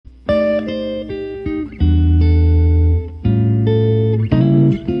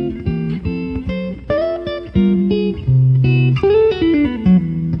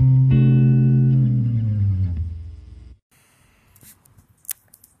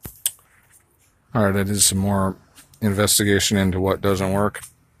Alright, I did some more investigation into what doesn't work.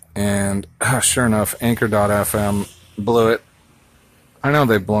 And sure enough, Anchor.fm blew it. I know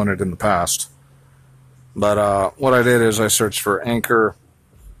they've blown it in the past. But what I did is I searched for Anchor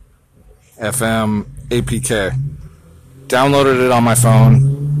FM APK. Downloaded it on my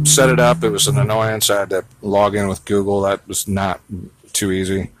phone. Set it up. It was an annoyance. I had to log in with Google. That was not too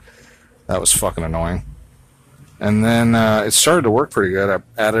easy. That was fucking annoying. And then it started to work pretty good. I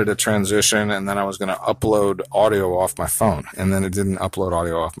added a transition, and then I was going to upload audio off my phone. And then it didn't upload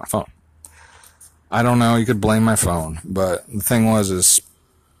audio off my phone. I don't know. You could blame my phone. But the thing was,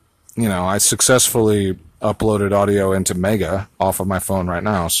 I successfully uploaded audio into Mega off of my phone right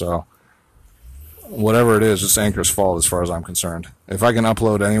now. So whatever it is, it's Anchor's fault as far as I'm concerned. If I can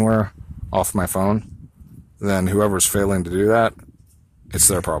upload anywhere off my phone, then whoever's failing to do that, it's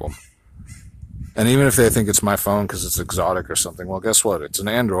their problem. And even if they think it's my phone because it's exotic or something, well, guess what? It's an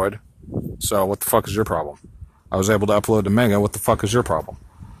Android. So what the fuck is your problem? I was able to upload to Mega. What the fuck is your problem?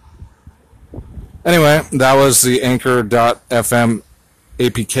 Anyway, that was the Anchor.fm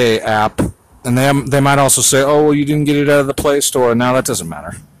APK app. And they might also say, oh, well, you didn't get it out of the Play Store. Now that doesn't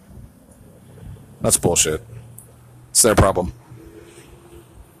matter. That's bullshit. It's their problem.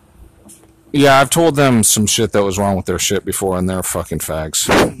 Yeah, I've told them some shit that was wrong with their shit before, and they're fucking fags.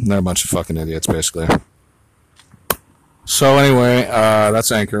 They're a bunch of fucking idiots, basically. So anyway,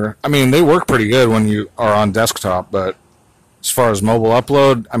 that's Anchor. I mean, they work pretty good when you are on desktop, but as far as mobile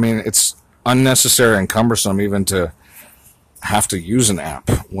upload, I mean, it's unnecessary and cumbersome even to have to use an app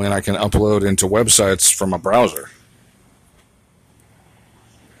when I can upload into websites from a browser.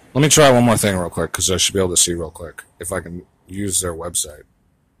 Let me try one more thing real quick, because I should be able to see real quick if I can use their website.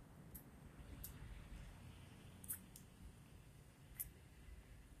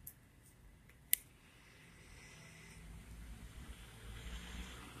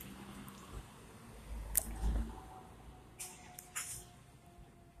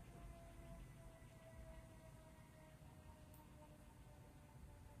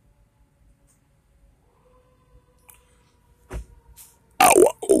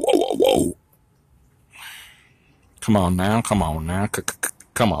 Come on now. Come on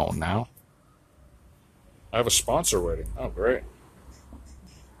now. I have a sponsor waiting. Oh, great.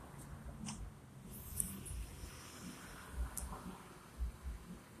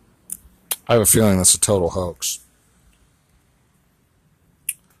 I have a feeling that's a total hoax.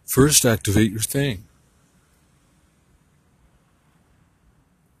 First, activate your thing.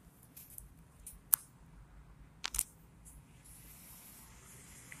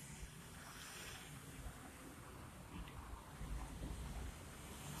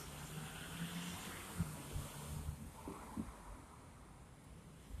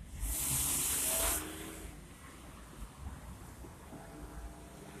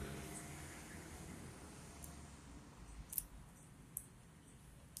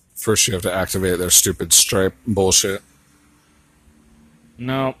 First, you have to activate their stupid Stripe bullshit.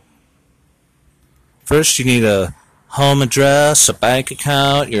 No. First, you need a home address, a bank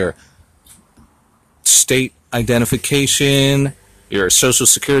account, your state identification, your social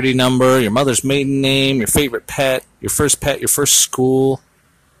security number, your mother's maiden name, your favorite pet, your first school,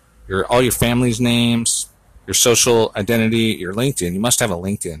 all your family's names, your social identity, your LinkedIn. You must have a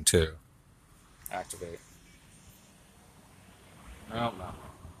LinkedIn, too. Activate. No.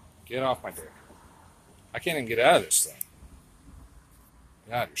 Get off my dick. I can't even get out of this thing.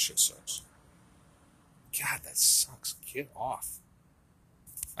 God, your shit sucks. God, that sucks. Get off.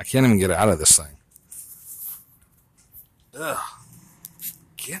 I can't even get out of this thing. Ugh.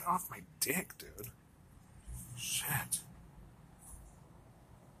 Get off my dick, dude. Shit.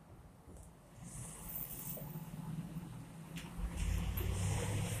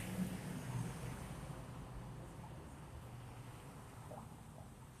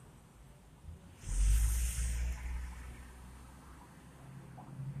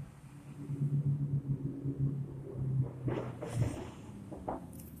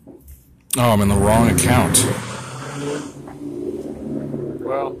 Oh, I'm in the wrong account.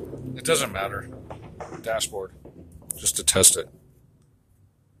 Well, it doesn't matter. Dashboard. Just to test it.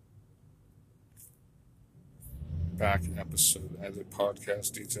 Back episode. Edit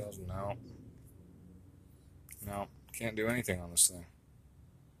podcast details. No. Can't do anything on this thing.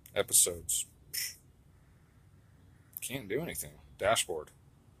 Episodes. Can't do anything. Dashboard.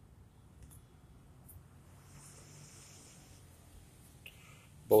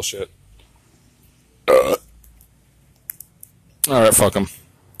 Bullshit. Alright, fuck them.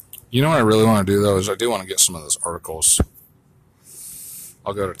 You know what I really want to do, though, is I do want to get some of those articles.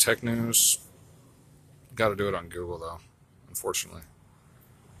 I'll go to Tech News. Got to do it on Google, though, unfortunately.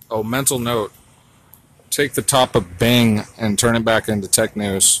 Oh, mental note. Take the top of Bing and turn it back into Tech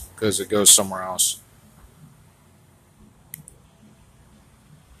News because it goes somewhere else.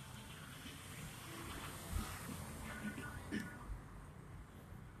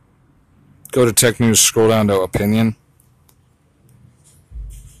 Go to Tech News, scroll down to Opinion.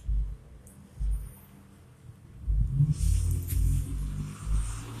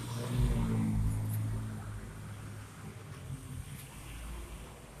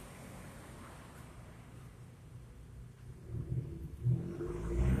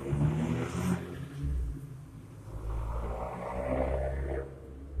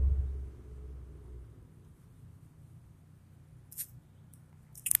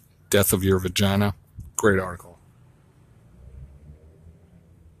 Death of Your Vagina. Great article.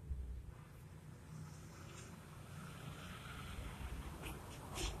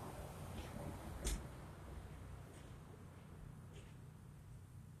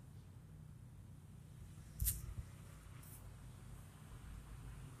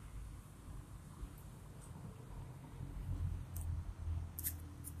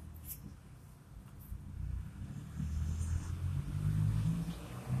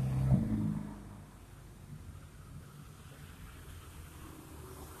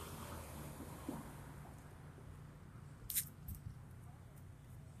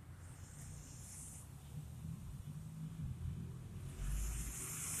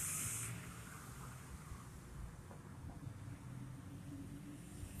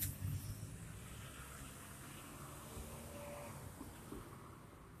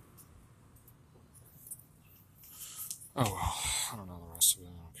 Oh, well, I don't know the rest of it. I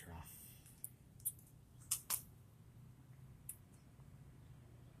don't care.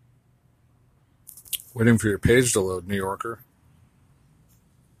 Waiting for your page to load, New Yorker.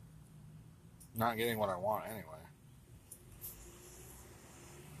 Not getting what I want anyway.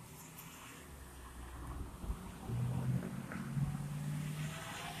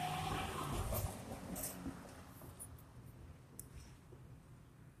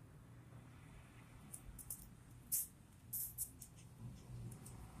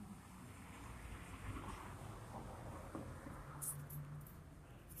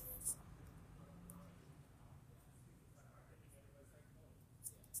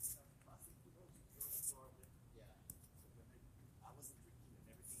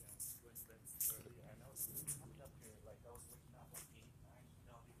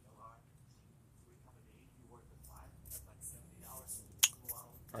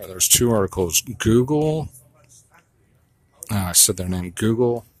 All right, there's two articles. Google. I said their name.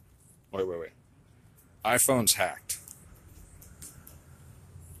 Google. Wait. iPhone's hacked.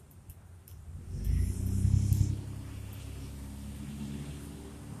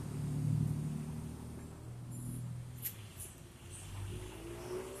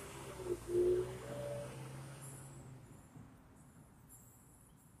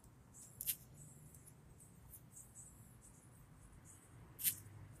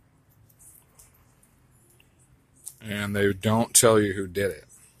 And they don't tell you who did it.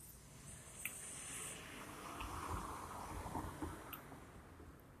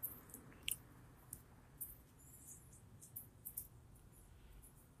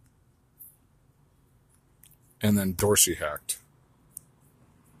 And then Dorsey hacked.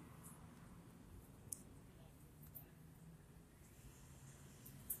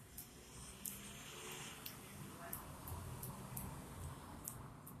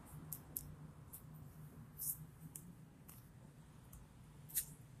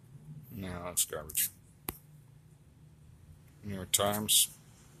 No, that's garbage. New York Times.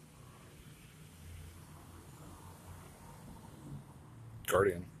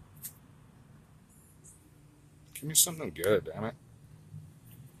 Guardian. Give me something good, damn it.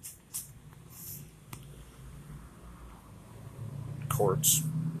 Courts.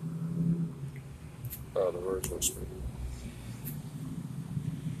 Oh, the Verge looks good.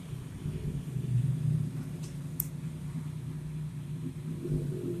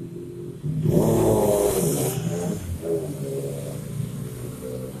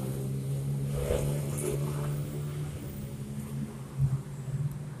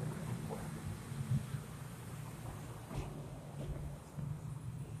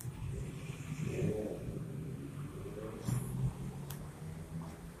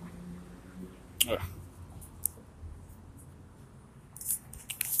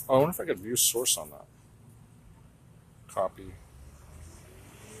 Oh, I wonder if I could view source on that. Copy.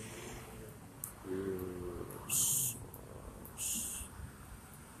 View source.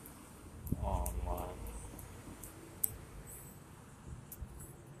 Online.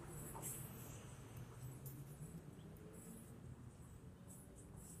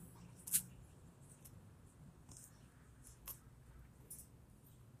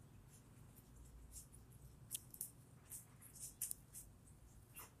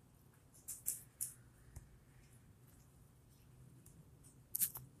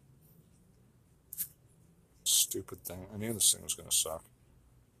 Stupid thing. I knew this thing was going to suck.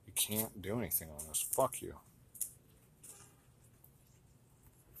 You can't do anything on this. Fuck you.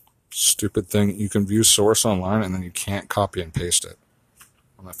 Stupid thing. You can view source online and then you can't copy and paste it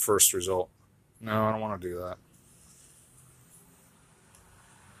on the first result. No, I don't want to do that.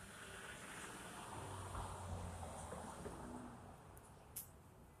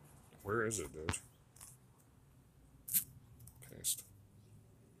 Where is it, dude? Paste.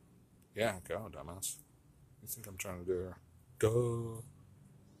 Yeah, go, dumbass. You think I'm trying to do here? Duh.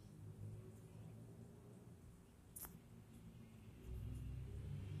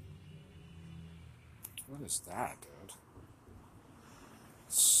 What is that, dude?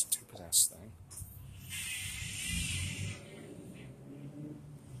 Stupid ass thing.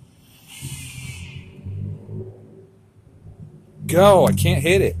 Go! I can't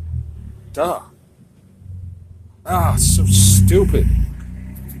hit it. Duh. Ah, it's so stupid.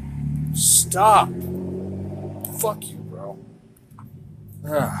 Stop. Fuck you, bro.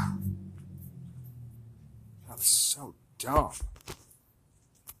 Ah. God, it's so dumb.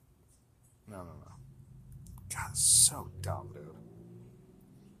 No. God, it's so dumb, dude.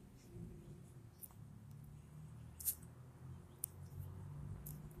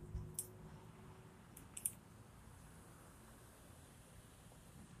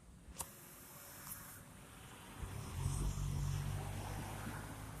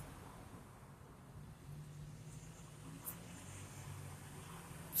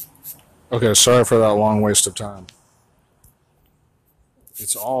 Okay, sorry for that long waste of time.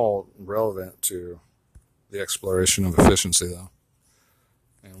 It's all relevant to the exploration of efficiency, though.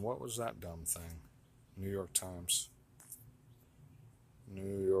 And what was that dumb thing? New York Times.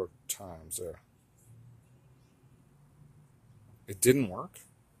 New York Times, there. It didn't work?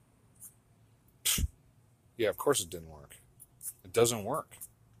 Pfft. Yeah, of course it didn't work. It doesn't work.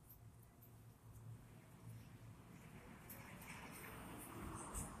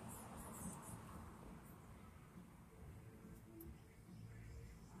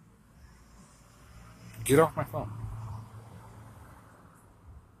 Get off my phone.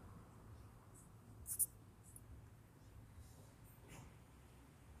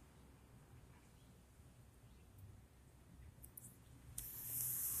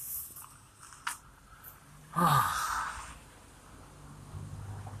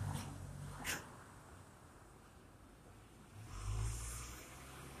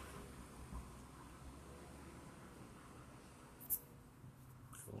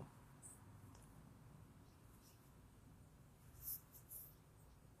 Cool.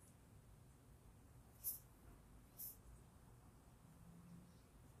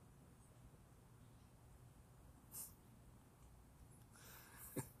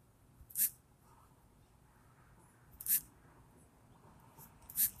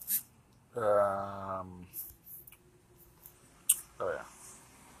 Oh yeah.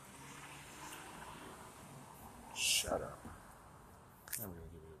 Shut up. I'm gonna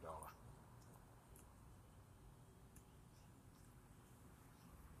give you $1.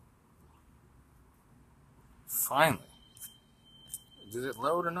 Finally. Did it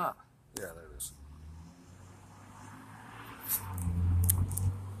load or not? Yeah, there it is.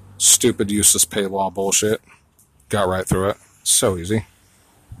 Stupid useless paywall bullshit. Got right through it. So easy.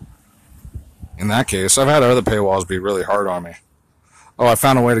 In that case, I've had other paywalls be really hard on me. Oh, I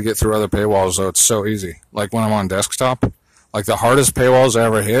found a way to get through other paywalls, though. It's so easy. Like when I'm on desktop, like the hardest paywalls I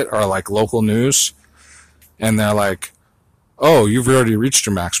ever hit are like local news. And they're like, oh, you've already reached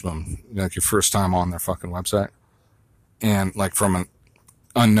your maximum. Like your first time on their fucking website. And like from an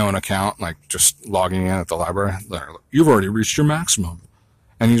unknown account, like just logging in at the library, you've already reached your maximum.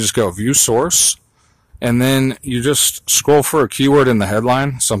 And you just go view source. And then you just scroll for a keyword in the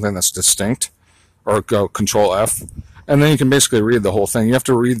headline, something that's distinct. Or go Control F. And then you can basically read the whole thing. You have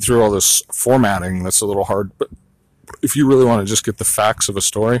to read through all this formatting that's a little hard. But if you really want to just get the facts of a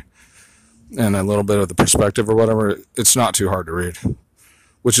story and a little bit of the perspective or whatever, it's not too hard to read.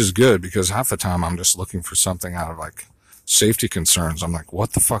 Which is good because half the time I'm just looking for something out of like safety concerns. I'm like,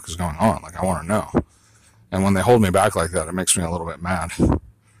 what the fuck is going on? Like, I want to know. And when they hold me back like that, it makes me a little bit mad.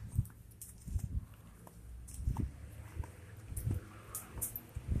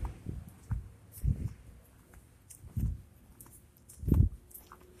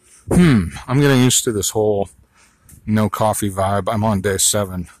 I'm getting used to this whole no coffee vibe. I'm on day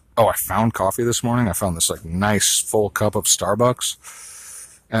 7. Oh, I found coffee this morning. I found this like nice full cup of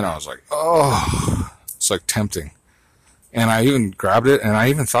Starbucks. And I was like, oh, it's like tempting. And I even grabbed it and I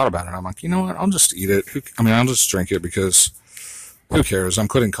even thought about it. I'm like, you know what? I'll just eat it. I'll just drink it because who cares? I'm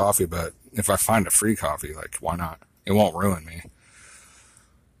quitting coffee, but if I find a free coffee, like, why not? It won't ruin me.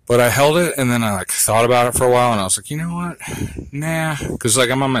 But I held it, and then I like thought about it for a while, and I was like, you know what? Nah, because like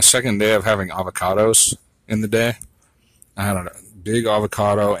I'm on my second day of having avocados in the day. I had a big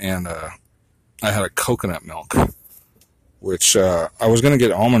avocado, and I had a coconut milk, which I was gonna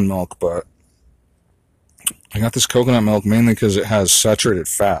get almond milk, but I got this coconut milk mainly because it has saturated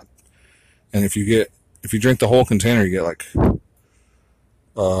fat, and if you drink the whole container, you get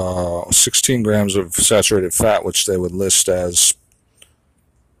like 16 grams of saturated fat, which they would list as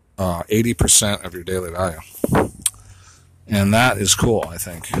 80% of your daily value. And that is cool, I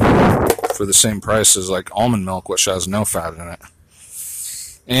think, for the same price as like almond milk, which has no fat in it.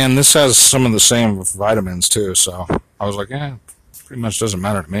 And this has some of the same vitamins too, so I was like, yeah, pretty much doesn't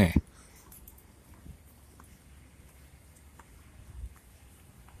matter to me.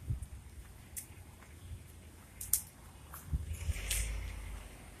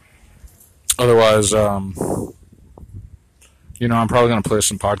 Otherwise, I'm probably going to play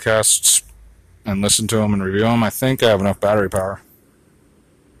some podcasts and listen to them and review them. I think I have enough battery power.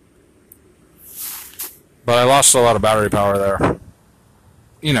 But I lost a lot of battery power there.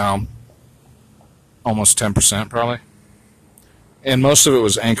 Almost 10% probably. And most of it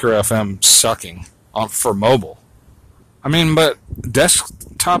was Anchor FM sucking for mobile. I mean, but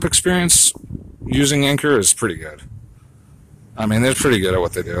desktop experience using Anchor is pretty good. I mean, they're pretty good at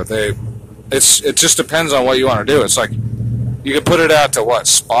what they do. It just depends on what you want to do. It's like, you can put it out to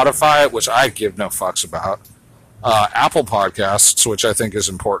Spotify, which I give no fucks about. Apple Podcasts, which I think is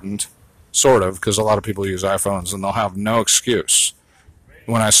important, sort of, because a lot of people use iPhones and they'll have no excuse.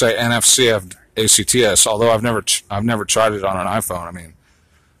 When I say NFC ACTS, although I've never tried it on an iPhone, I mean,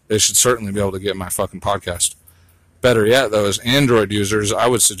 they should certainly be able to get my fucking podcast. Better yet, though, as Android users, I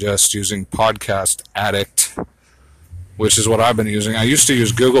would suggest using Podcast Addict, which is what I've been using. I used to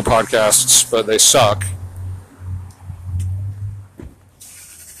use Google Podcasts, but they suck.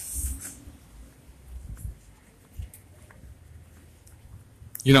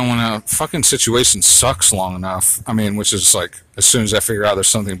 When a fucking situation sucks long enough, I mean, which is like, as soon as I figure out there's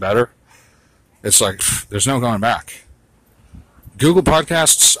something better, it's like, there's no going back. Google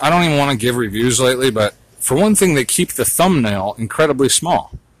Podcasts, I don't even want to give reviews lately, but for one thing, they keep the thumbnail incredibly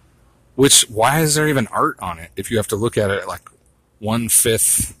small. Why is there even art on it if you have to look at it at like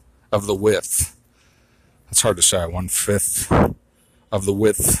 1/5 of the width? That's hard to say, 1/5 of the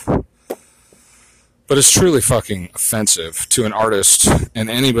width. But it's truly fucking offensive to an artist and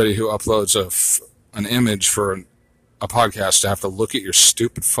anybody who uploads an image for a podcast to have to look at your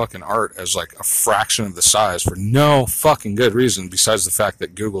stupid fucking art as like a fraction of the size for no fucking good reason besides the fact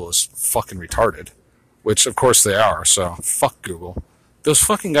that Google is fucking retarded. Which, of course, they are, so fuck Google. Those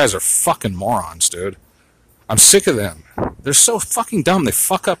fucking guys are fucking morons, dude. I'm sick of them. They're so fucking dumb. They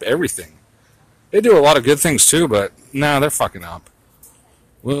fuck up everything. They do a lot of good things, too, but they're fucking up.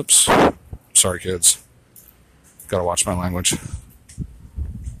 Whoops. Sorry, kids. Gotta watch my language.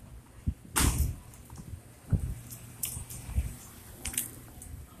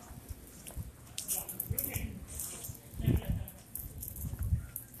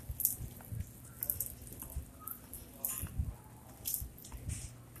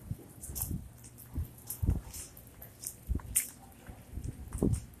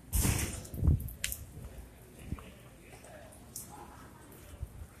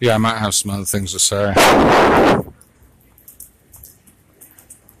 Yeah, I might have some other things to say.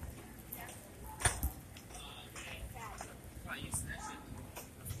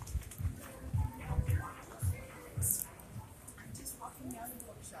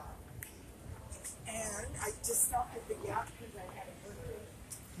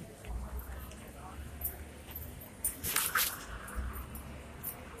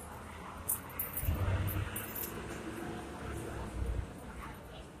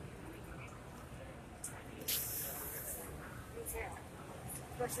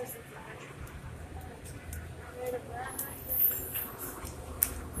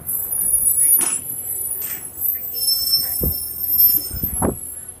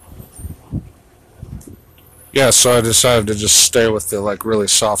 Yeah, so I decided to just stay with the like really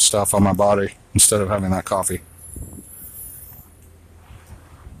soft stuff on my body instead of having that coffee.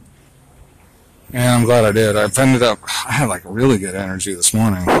 And I'm glad I did. I had like really good energy this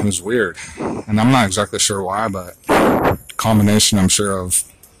morning. It was weird. And I'm not exactly sure why, but combination, I'm sure, of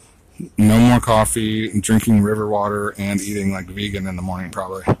no more coffee, drinking river water, and eating like vegan in the morning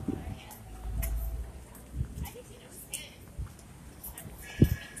probably.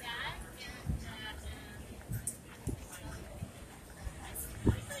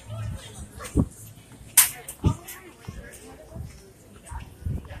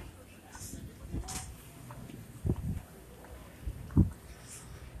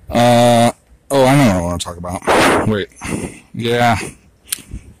 Oh, I know what I want to talk about. Wait. Yeah.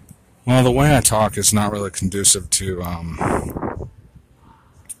 Well, the way I talk is not really conducive to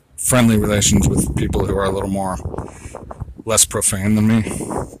friendly relations with people who are a little more less profane than me,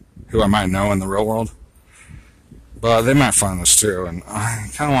 who I might know in the real world. But they might find this too, and I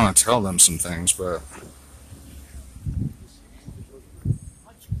kind of want to tell them some things, but...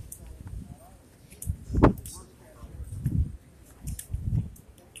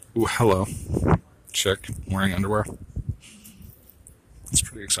 Ooh, hello. Chick wearing underwear. It's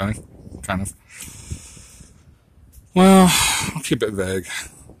pretty exciting, kind of. Well, I'll keep it vague.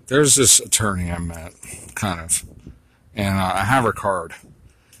 There's this attorney I met, kind of, and I have her card.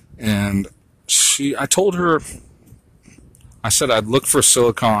 And I told her, I said I'd look for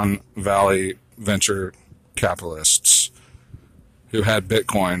Silicon Valley venture capitalists who had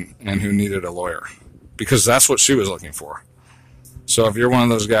Bitcoin and who needed a lawyer, because that's what she was looking for. So if you're one of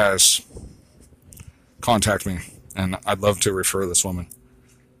those guys, contact me, and I'd love to refer this woman,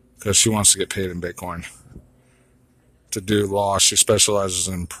 because she wants to get paid in Bitcoin to do law. She specializes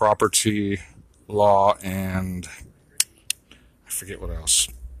in property law and I forget what else.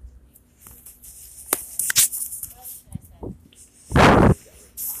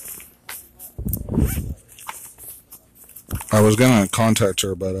 I was gonna contact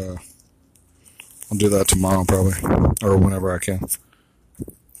her, but I'll do that tomorrow probably, or whenever I can.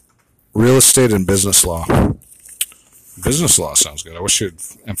 Real estate and business law. Business law sounds good. I wish you'd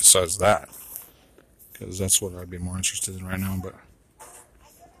emphasize that, because that's what I'd be more interested in right now. But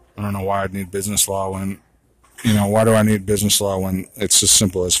I don't know why I'd need business law when, why do I need business law when it's as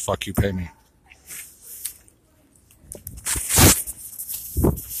simple as fuck you, pay me?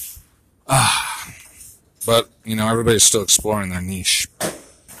 But, everybody's still exploring their niche.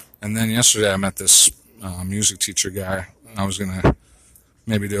 And then yesterday I met this music teacher guy. I was going to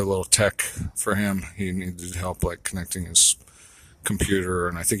maybe do a little tech for him. He needed help, like, connecting his computer,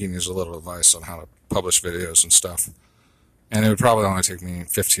 and I think he needs a little advice on how to publish videos and stuff. And it would probably only take me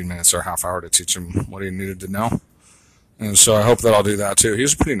 15 minutes or a half hour to teach him what he needed to know. And so I hope that I'll do that too.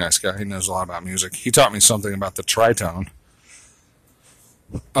 He's a pretty nice guy. He knows a lot about music. He taught me something about the tritone,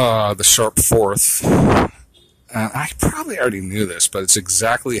 the sharp fourth. I probably already knew this, but it's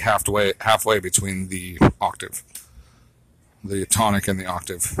exactly halfway between the octave, the tonic and the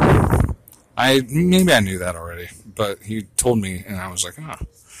octave. Maybe I knew that already, but he told me, and I was like, I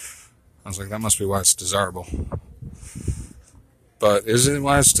was like, that must be why it's desirable. But is it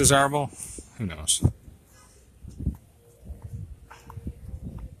why it's desirable? Who knows?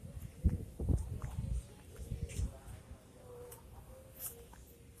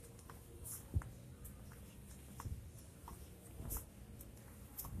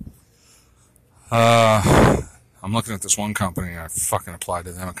 I'm looking at this one company. I fucking applied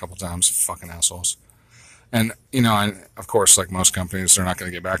to them a couple times. Fucking assholes. And, of course, like most companies, they're not going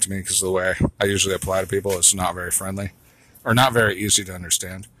to get back to me because the way I usually apply to people is not very friendly or not very easy to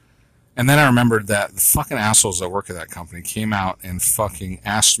understand. And then I remembered that the fucking assholes that work at that company came out and fucking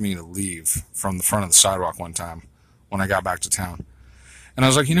asked me to leave from the front of the sidewalk one time when I got back to town. And I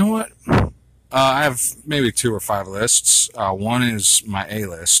was like, you know what? I have maybe 2 or 5 lists. One is my A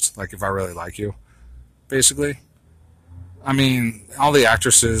list, like if I really like you, basically. I mean, all the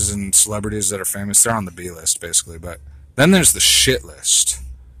actresses and celebrities that are famous, they're on the B list, basically. But then there's the shit list.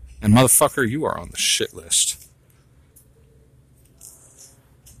 And motherfucker, you are on the shit list.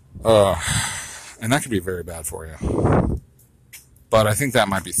 And that could be very bad for you. But I think that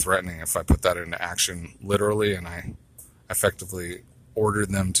might be threatening if I put that into action literally and I effectively ordered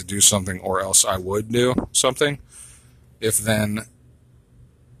them to do something, or else I would do something. If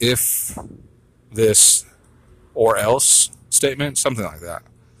this or else statement, something like that.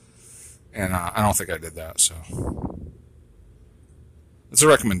 And I don't think I did that, so. It's a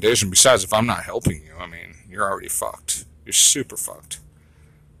recommendation. Besides, if I'm not helping you, I mean, you're already fucked. You're super fucked.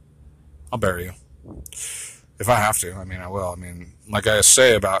 I'll bury you. If I have to, I mean, I will. I mean, like I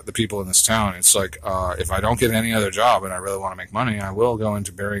say about the people in this town, it's like, if I don't get any other job and I really want to make money, I will go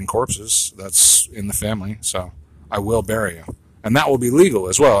into burying corpses. That's in the family, so I will bury you. And that will be legal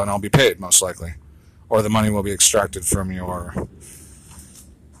as well, and I'll be paid, most likely. Or the money will be extracted from your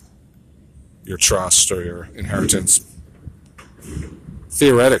trust or your inheritance.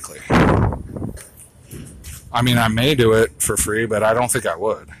 Theoretically. I mean, I may do it for free, but I don't think I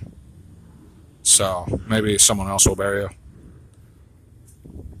would. So, maybe someone else will bury you.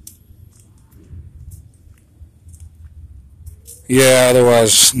 Yeah,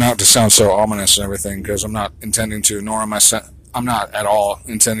 otherwise, not to sound so ominous and everything, because I'm not intending to, nor am I'm not at all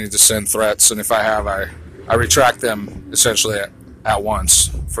intending to send threats, and if I have, I retract them, essentially, at once,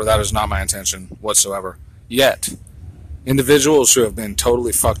 for that is not my intention whatsoever. Yet, individuals who have been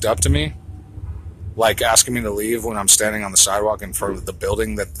totally fucked up to me, like asking me to leave when I'm standing on the sidewalk in front of the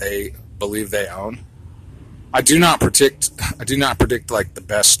building that they believe they own, I do not predict like the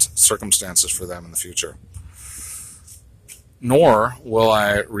best circumstances for them in the future. Nor will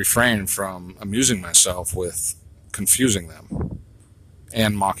I refrain from amusing myself with confusing them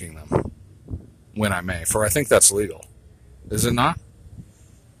and mocking them when I may, for I think that's legal. Is it not?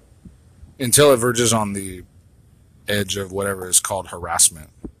 Until it verges on the edge of whatever is called harassment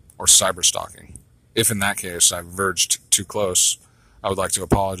or cyberstalking. If in that case I've verged too close, I would like to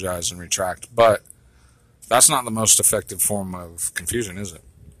apologize and retract. But that's not the most effective form of confusion, is it?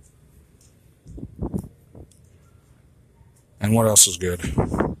 And what else is good?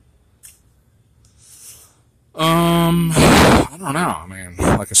 I don't know. I mean,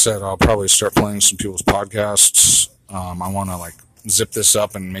 like I said, I'll probably start playing some people's podcasts. I want to like zip this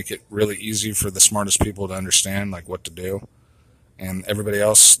up and make it really easy for the smartest people to understand like what to do. And everybody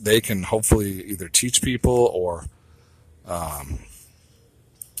else, they can hopefully either teach people or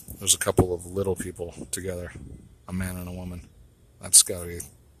there's a couple of little people together, a man and a woman. That's got to be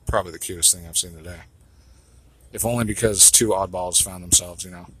probably the cutest thing I've seen today. If only because two oddballs found themselves,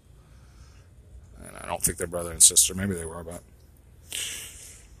 you know. And I don't think they're brother and sister. Maybe they were, but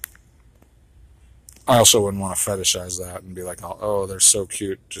I also wouldn't want to fetishize that and be like, oh, they're so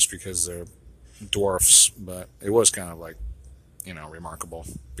cute just because they're dwarfs. But it was kind of like, you know, remarkable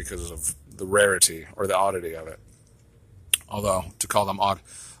because of the rarity or the oddity of it. Although, to call them odd.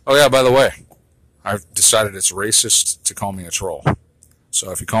 Oh, yeah, by the way, I've decided it's racist to call me a troll.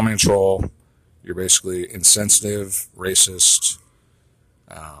 So if you call me a troll, you're basically insensitive, racist,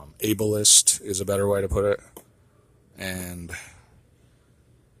 ableist is a better way to put it. And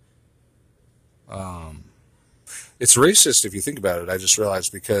it's racist if you think about it. I just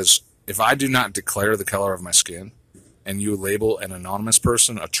realized because if I do not declare the color of my skin and you label an anonymous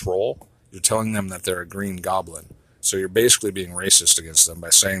person a troll, you're telling them that they're a green goblin. So you're basically being racist against them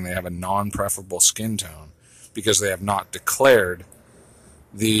by saying they have a non-preferable skin tone because they have not declared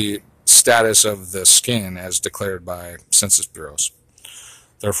the status of the skin as declared by census bureaus.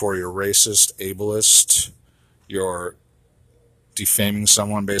 Therefore, you're racist, ableist, you're defaming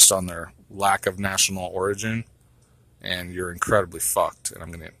someone based on their lack of national origin, and you're incredibly fucked, and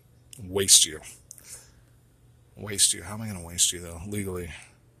I'm going to waste you. Waste you? How am I going to waste you, though, legally?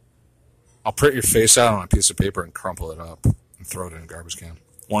 I'll print your face out on a piece of paper and crumple it up and throw it in a garbage can.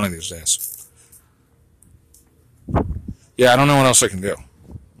 One of these days. Yeah, I don't know what else I can do.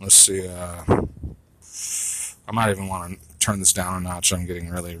 Let's see. I might even want to turn this down a notch. I'm getting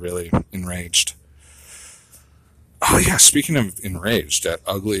really, really enraged. Oh, yeah, speaking of enraged, at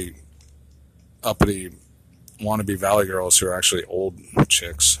ugly, uppity, wannabe valley girls who are actually old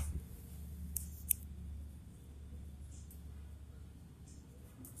chicks.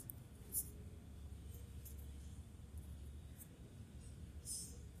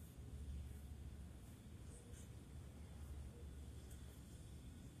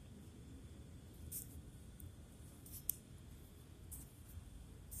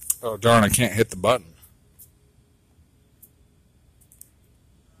 Oh, darn, I can't hit the button.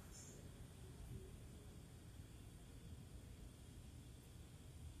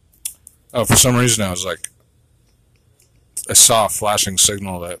 Oh, for some reason I saw a flashing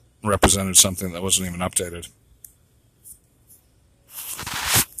signal that represented something that wasn't even updated.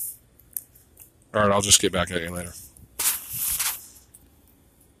 Alright, I'll just get back at you later.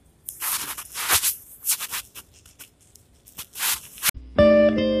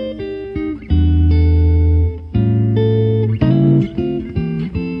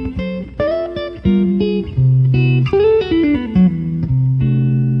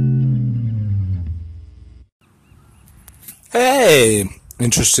 Hey,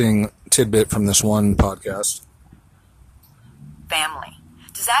 interesting tidbit from this one podcast. Family.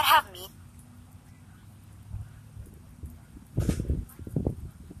 Does that have me?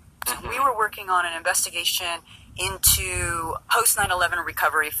 We were working on an investigation into post 9/11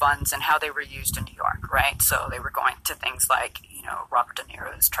 recovery funds and how they were used in New York, right? So they were going to things like, Robert De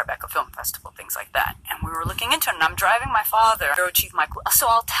Niro's Tribeca Film Festival, things like that. And we were looking into it, and I'm driving my father, Bureau Chief Michael. So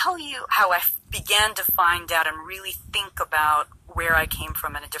I'll tell you how I began to find out and really think about where I came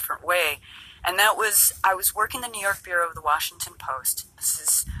from in a different way. And that was, I was working the New York Bureau of the Washington Post.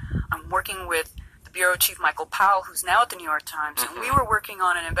 I'm working with the Bureau Chief Michael Powell, who's now at the New York Times, and we were working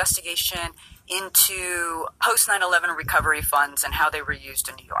on an investigation into post 9/11 recovery funds and how they were used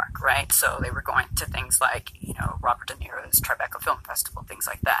in New York, right? So they were going to things like, Robert De Niro's Tribeca Film Festival, things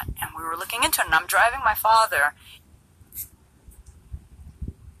like that. And we were looking into it, and I'm driving my father.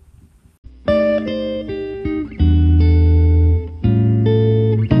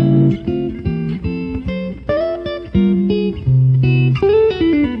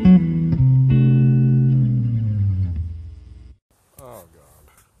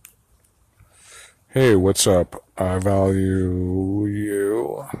 Hey, what's up? I value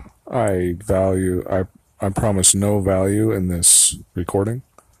you. I promise no value in this recording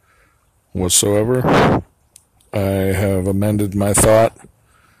whatsoever. I have amended my thought.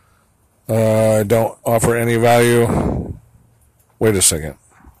 I don't offer any value. Wait a second.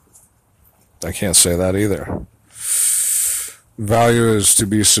 I can't say that either. Value is to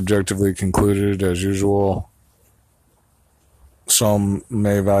be subjectively concluded as usual. Some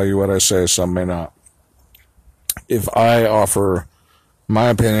may value what I say, some may not. If I offer my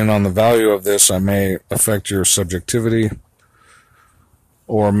opinion on the value of this, I may affect your subjectivity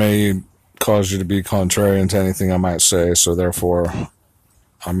or may cause you to be contrarian to anything I might say, so therefore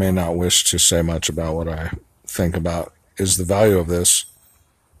I may not wish to say much about what I think about is the value of this.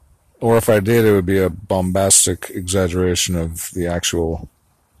 Or if I did, it would be a bombastic exaggeration of the actual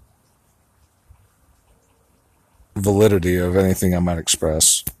validity of anything I might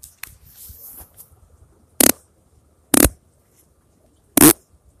express.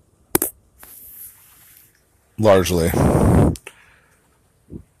 Largely.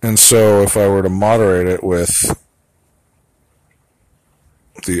 And so if I were to moderate it with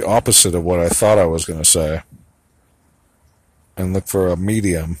the opposite of what I thought I was going to say and look for a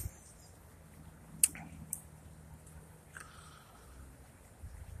medium,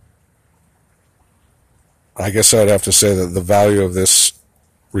 I guess I'd have to say that the value of this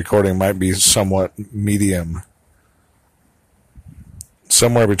recording might be somewhat medium.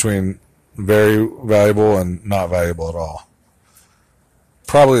 Somewhere between very valuable and not valuable at all.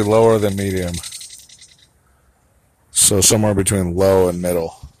 Probably lower than medium. So somewhere between low and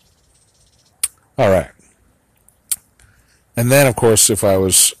middle. Alright. And then, of course, if I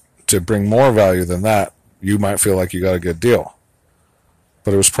was to bring more value than that, you might feel like you got a good deal.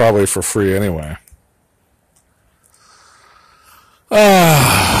 But it was probably for free anyway.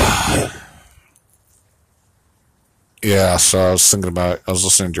 Yeah, so I was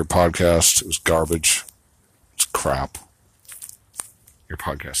listening to your podcast. It was garbage. It's crap. Your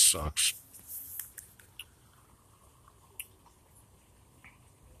podcast sucks.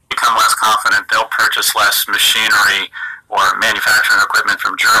 Become less confident, they'll purchase less machinery or manufacturing equipment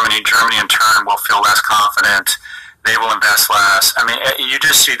from Germany. Germany, in turn, will feel less confident. They will invest less. I mean, you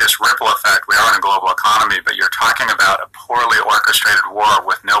just see this ripple effect. We are in a global economy, but you're talking about a poorly orchestrated war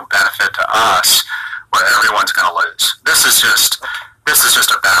with no benefit to us, where everyone's going to lose. This is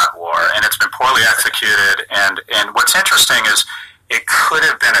just a bad war, and it's been poorly executed. And what's interesting is it could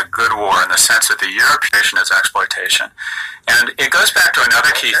have been a good war in the sense that the European is exploitation. And it goes back to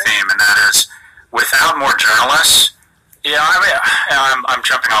another key theme, and that is, without more journalists, I'm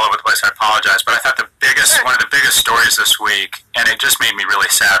jumping all over the place, I apologize, but I thought one of the biggest stories this week, and it just made me really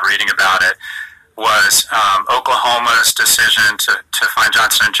sad reading about it, was Oklahoma's decision to fine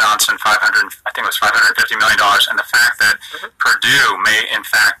Johnson & Johnson $550 million, and the fact that Purdue may in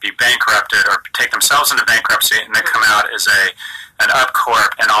fact be bankrupted or take themselves into bankruptcy and then come out as an up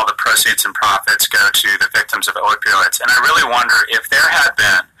corp, and all the proceeds and profits go to the victims of opioids. And I really wonder if there had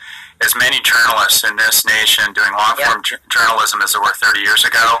been as many journalists in this nation doing long-form journalism as there were 30 years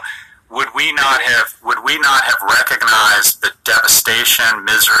ago, would we not have recognized the devastation,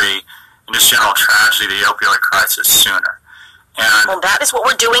 misery, and just general tragedy of the opioid crisis sooner? And well, that is what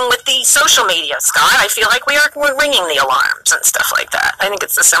we're doing with the social media, Scott. I feel like we're ringing the alarms and stuff like that. I think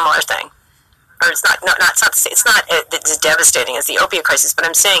it's a similar thing. Or it's not as devastating as the opioid crisis, but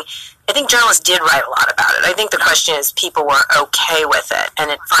I'm saying I think journalists did write a lot about it. I think the question is people were okay with it, and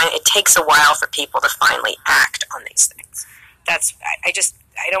it takes a while for people to finally act on these things. I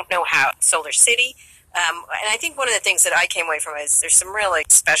don't know how. Solar City, and I think one of the things that I came away from is there's some really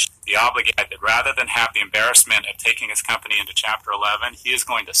special. The obligated, rather than have the embarrassment of taking his company into Chapter 11, he is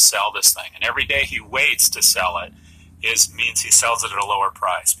going to sell this thing, and every day he waits to sell it means he sells it at a lower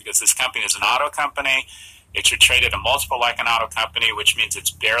price, because this company is an auto company. It should trade at a multiple like an auto company, which means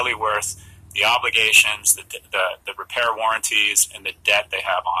it's barely worth the obligations, the repair warranties, and the debt they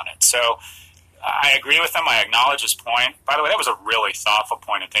have on it. So I agree with him. I acknowledge his point. By the way, that was a really thoughtful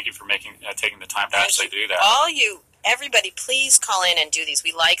point, and thank you for taking the time to actually do that. Everybody, please call in and do these.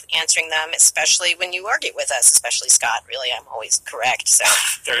 We like answering them, especially when you argue with us, especially Scott. Really, I'm always correct. So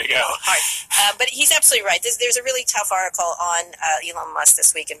there you go. But he's absolutely right. There's a really tough article on Elon Musk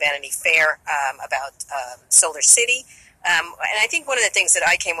this week in Vanity Fair about Solar City. And I think one of the things that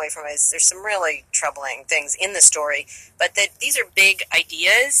I came away from is there's some really troubling things in the story, but that these are big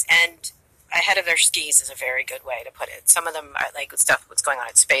ideas, and ahead of their skis is a very good way to put it. Some of them, like what's going on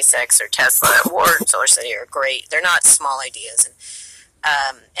at SpaceX or Tesla or Solar City, are great. They're not small ideas,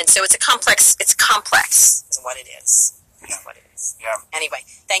 and so it's complex is what it is. That's what it is. Yeah. Anyway,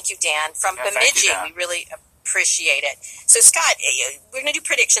 thank you, Dan. From Yeah, thank you, Bemidji, Dan. we really appreciate it. So, Scott, we're going to do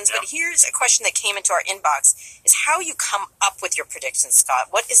predictions, but here's a question that came into our inbox, is how you come up with your predictions, Scott.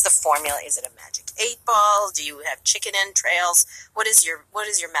 What is the formula? Is it a magic 8-ball? Do you have chicken entrails? What is your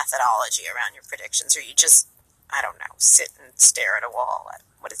methodology around your predictions? Or you just, I don't know, sit and stare at a wall?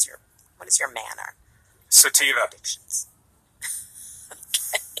 What is your manner? Sativa. Predictions.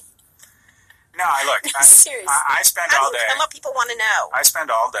 No, Seriously. I spend How all do day. you come up? People want to know. I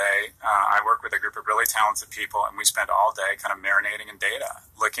spend all day. I work with a group of really talented people, and we spend all day kind of marinating in data,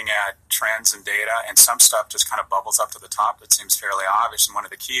 looking at trends and data, and some stuff just kind of bubbles up to the top that seems fairly obvious. And one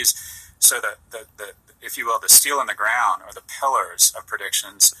of the keys, so the if you will, the steel in the ground or the pillars of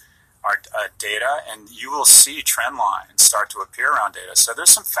predictions are data, and you will see trend lines start to appear around data. So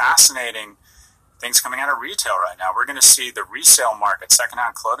there's some fascinating things coming out of retail right now. We're going to see the resale market,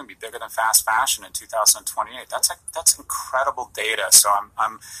 secondhand clothing, be bigger than fast fashion in 2028. That's incredible data. So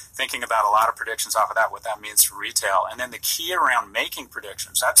I'm thinking about a lot of predictions off of that, what that means for retail. And then the key around making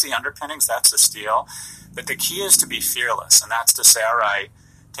predictions, that's the underpinnings, that's the steel. But the key is to be fearless, and that's to say, all right,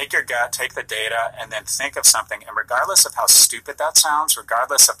 take your gut, take the data, and then think of something. And regardless of how stupid that sounds,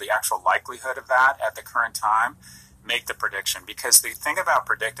 regardless of the actual likelihood of that at the current time, make the prediction. Because the thing about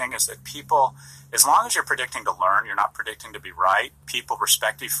predicting is that people, as long as you're predicting to learn, you're not predicting to be right, people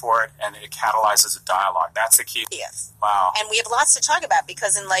respect you for it, and it catalyzes a dialogue. That's the key. Yes. Wow. And we have lots to talk about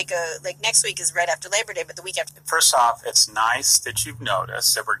because in like next week is right after Labor Day, but the week after. First off, it's nice that you've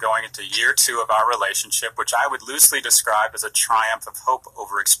noticed that we're going into year 2 of our relationship, which I would loosely describe as a triumph of hope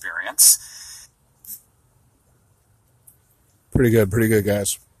over experience. Pretty good,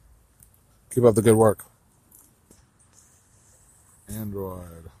 guys. Keep up the good work.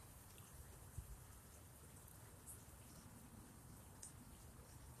 Android.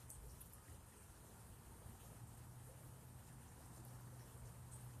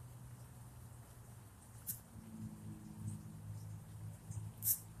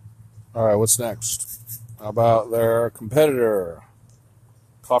 All right, what's next? How about their competitor,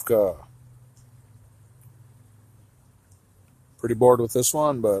 Kafka? Pretty bored with this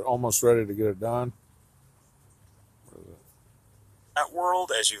one, but almost ready to get it done. That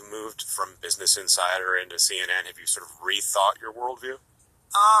world, as you've moved from Business Insider into CNN, have you sort of rethought your worldview?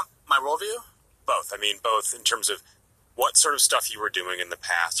 My worldview? Both. I mean, both in terms of what sort of stuff you were doing in the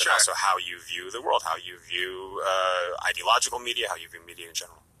past, Sure. and also how you view the world, how you view ideological media, how you view media in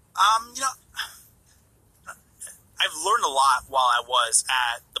general. I've learned a lot while I was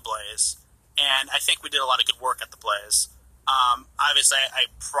at The Blaze, and I think we did a lot of good work at The Blaze. Obviously, I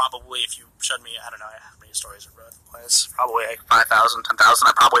probably, if you showed me, I don't know how many stories I wrote at The Blaze, probably like 5,000, 10,000,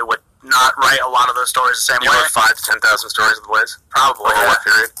 I probably would not write a lot of those stories the same You way. wrote 5,000 to 10,000 stories of The Blaze? Probably. Over what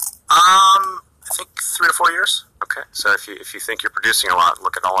period? I think 3 to 4 years. Okay, so if you think you're producing a lot,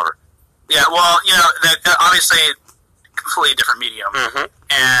 look at Oliver. Yeah, well, obviously, completely different medium,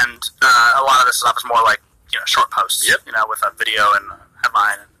 and a lot of this stuff is more like short posts, with a video and a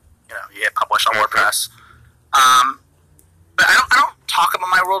headline, and you get published on WordPress. But I don't talk about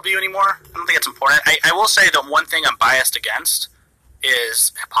my worldview anymore. I don't think it's important. I will say that one thing I'm biased against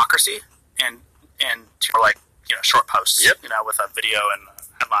is hypocrisy and like short posts, with a video and a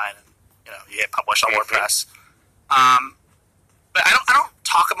headline, and you get published on WordPress. But I don't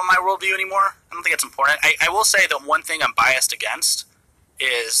talk about my worldview anymore. I don't think it's important. I will say that one thing I'm biased against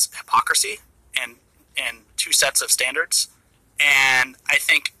is hypocrisy and two sets of standards. And I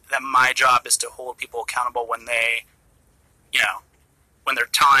think that my job is to hold people accountable when they, when they're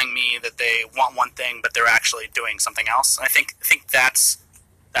telling me that they want one thing, but they're actually doing something else. And I think that's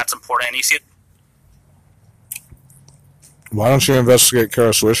important. And you see it. Why don't you investigate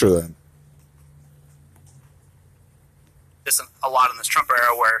Kara Swisher then? This a lot in this Trump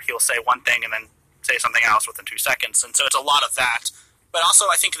era where he'll say one thing and then say something else within 2 seconds. And so it's a lot of that. But also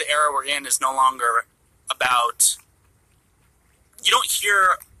I think the era we're in is no longer about... You don't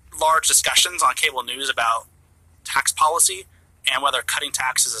hear large discussions on cable news about tax policy and whether cutting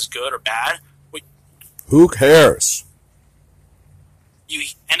taxes is good or bad. Who cares? You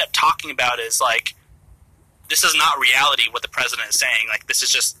end up talking about is like, this is not reality what the president is saying. Like, this is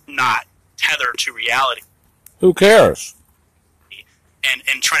just not tethered to reality. Who cares?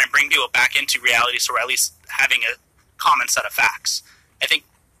 And trying to bring people back into reality, so we're at least having a common set of facts. I think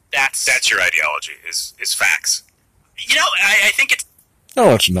that's your ideology, is facts. I think it's...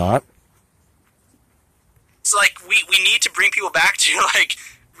 No, it's not. It's like we need to bring people back to, like,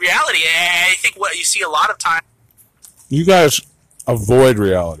 reality. I think what you see a lot of times... You guys avoid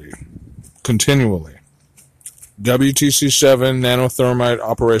reality continually. WTC7, nanothermite,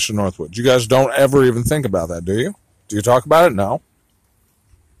 Operation Northwood. You guys don't ever even think about that, do you? Do you talk about it? No.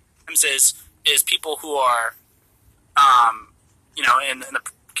 Is people who are, in the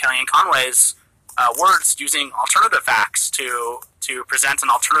Kellyanne Conway's words, using alternative facts to present an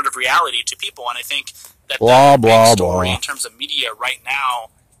alternative reality to people. And I think that the big story in terms of media right now,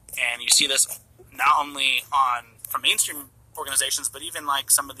 and you see this not only from mainstream organizations, but even like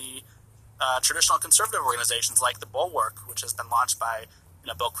some of the traditional conservative organizations like the Bulwark, which has been launched by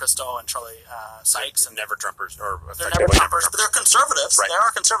Bill Kristol and Charlie Sykes. And Never Trumpers, or they're never Trumpers, but they're conservatives. Right. They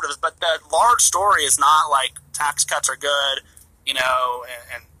are conservatives, but the large story is not like tax cuts are good, and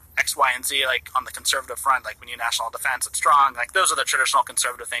X, Y, and Z, like on the conservative front, like we need national defense, it's strong. Like those are the traditional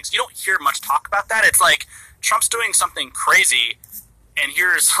conservative things. You don't hear much talk about that. It's like Trump's doing something crazy, and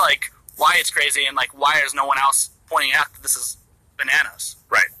here's like why it's crazy, and like why is no one else pointing out that this is bananas?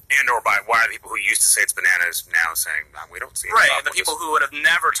 Right. And or by why are the people who used to say it's bananas now saying, we don't see it. Right, and the people who would have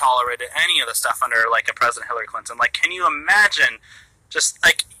never tolerated any of the stuff under, like, a President Hillary Clinton. Like, can you imagine just,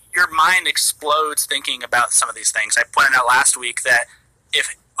 like, your mind explodes thinking about some of these things. I pointed out last week that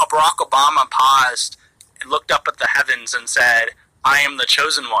if Barack Obama paused and looked up at the heavens and said, I am the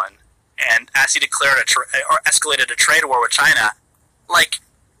chosen one, and as he declared or escalated a trade war with China, like,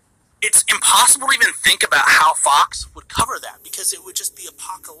 it's impossible to even think about how Fox would cover that, because it would just be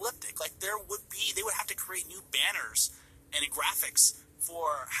apocalyptic. Like, they would have to create new banners and graphics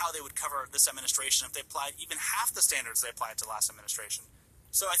for how they would cover this administration if they applied even half the standards they applied to the last administration.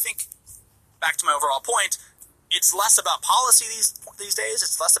 So I think, back to my overall point, it's less about policy these days.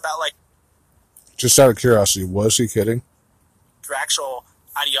 It's less about, like... Just out of curiosity, was he kidding? Your actual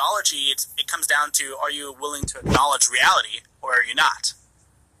ideology, it comes down to, are you willing to acknowledge reality, or are you not?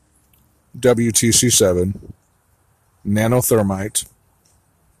 WTC7, nanothermite,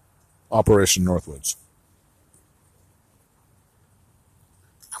 Operation Northwoods.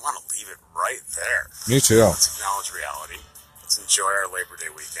 I want to leave it right there. Me too. Let's acknowledge reality. Let's enjoy our Labor Day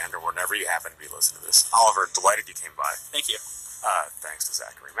weekend, or whenever you happen to be listening to this. Oliver, delighted you came by. Thank you. Thanks to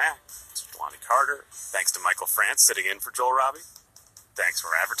Zachary Mack, to Jelani Carter. Thanks to Michael France sitting in for Joel Robbie. Thanks to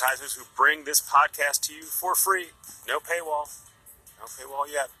our advertisers who bring this podcast to you for free. No paywall. No paywall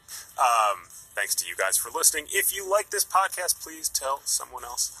yet. Thanks to you guys for listening. If you like this podcast, please tell someone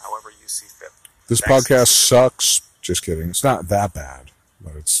else however you see fit. This podcast sucks. Just kidding. It's not that bad,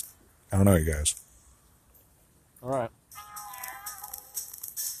 but it's... I don't know, you guys. All right.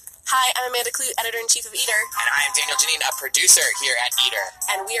 Hi, I'm Amanda Clute, editor-in-chief of Eater. And I am Daniel Janine, a producer here at Eater.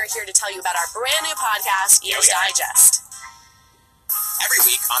 And we are here to tell you about our brand new podcast, Eater's Digest. Every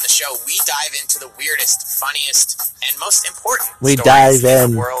week on the show, we dive into the weirdest, funniest, and most important stories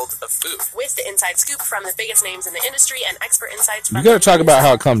in the world of food. With the inside scoop from the biggest names in the industry and expert insights from... You got to talk about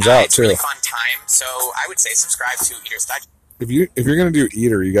how it comes out, it's too. It's a really fun time, so I would say subscribe to Eater's Digest. If you're going to do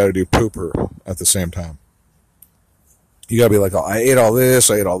Eater, you got to do Pooper at the same time. You got to be like, oh, I ate all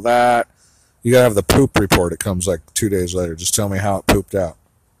this, I ate all that. You got to have the poop report. It comes like 2 days later. Just tell me how it pooped out.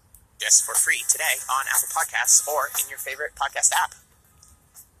 Yes, for free today on Apple Podcasts or in your favorite podcast app.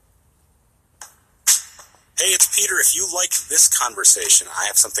 Hey, it's Peter. If you like this conversation, I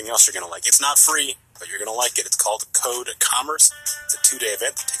have something else you're going to like. It's not free, but you're going to like it. It's called Code Commerce. It's a 2-day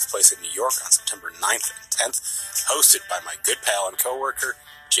event that takes place in New York on September 9th and 10th, hosted by my good pal and coworker,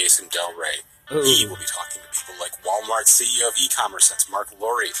 Jason Del Rey. Ooh. He will be talking to people like Walmart's CEO of e-commerce, that's Mark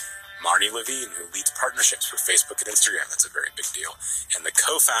Laurie, Marnie Levine, who leads partnerships for Facebook and Instagram, that's a very big deal, and the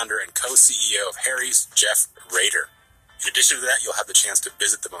co-founder and co-CEO of Harry's, Jeff Rader. In addition to that, you'll have the chance to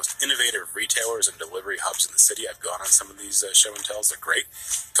visit the most innovative retailers and delivery hubs in the city. I've gone on some of these show and tells. They're great.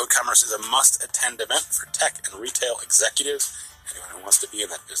 Code Commerce is a must-attend event for tech and retail executives, anyone who wants to be in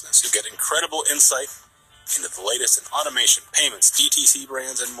that business. You'll get incredible insight into the latest in automation, payments, DTC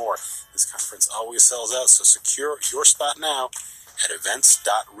brands, and more. This conference always sells out, so secure your spot now at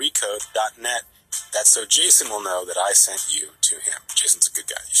events.recode.net. That's so Jason will know that I sent you to him. Jason's a good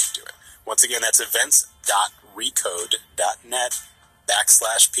guy. You should do it. Once again, that's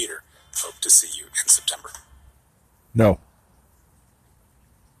events.recode.net/Peter. Hope to see you in September. No.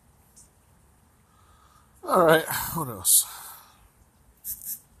 All right. What else?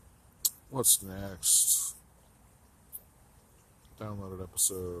 What's next? Downloaded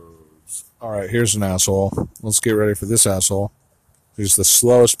episodes. All right, here's an asshole. Let's get ready for this asshole. He's the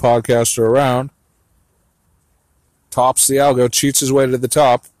slowest podcaster around. Tops the algo, cheats his way to the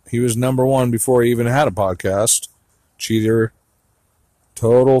top. He was number one before he even had a podcast. Cheater.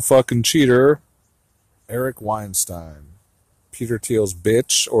 Total fucking cheater. Eric Weinstein. Peter Thiel's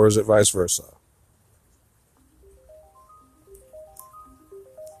bitch, or is it vice versa?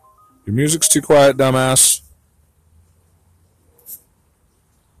 Your music's too quiet, dumbass.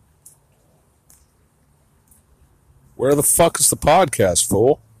 Where the fuck is the podcast,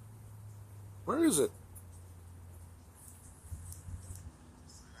 fool? Where is it?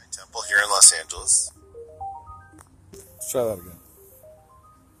 Temple here in Los Angeles. Let's try that again.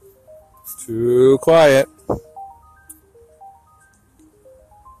 Too quiet.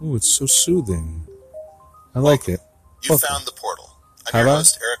 Ooh, it's so soothing. I like it. You found the portal. I'm Have your I?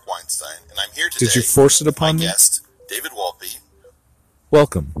 host, Eric Weinstein, and I'm here today. Did you force it upon my me? guest, David Wolpe.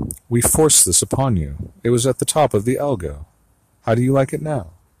 Welcome. We forced this upon you. It was at the top of the algo. How do you like it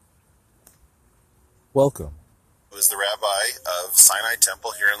now? Welcome. Who is the rabbi of Sinai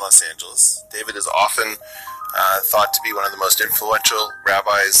Temple here in Los Angeles. David is often thought to be one of the most influential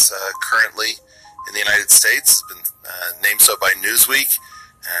rabbis currently in the United States. Been named so by Newsweek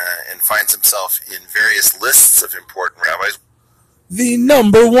and finds himself in various lists of important rabbis. The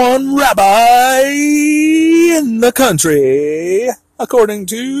number one rabbi in the country, according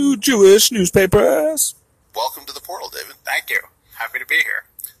to Jewish newspapers. Welcome to the portal, David. Thank you. Happy to be here.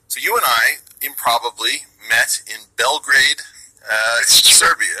 So you and I improbably met in Belgrade,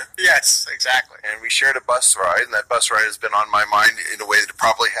 Serbia. Yes, exactly. And we shared a bus ride, and that bus ride has been on my mind in a way that it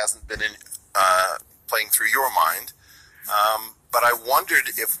probably hasn't been playing through your mind. But I wondered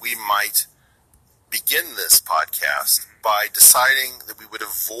if we might begin this podcast by deciding that we would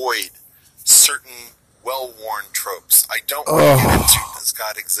avoid certain well-worn tropes. I don't want to get into does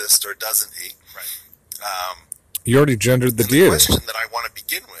God exist or doesn't he? Right. You already gendered the The deity. question that I want to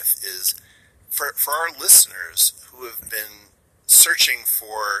begin with is, for our listeners who have been searching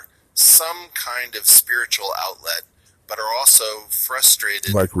for some kind of spiritual outlet, but are also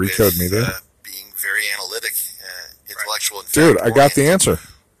frustrated Like Recode Media? Being very analytic, intellectual, and Dude, I got the fact-oriented. answer.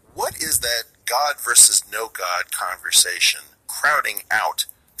 What is that God versus no God conversation crowding out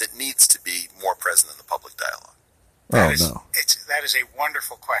that needs to be more present in the public dialogue? That is a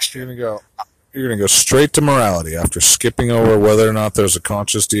wonderful question. You're gonna go straight to morality after skipping over whether or not there's a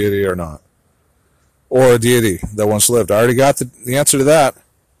conscious deity or not, or a deity that once lived. I already got the answer to that.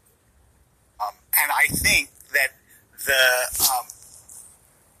 And I think that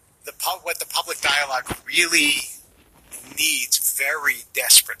what the public dialogue really needs very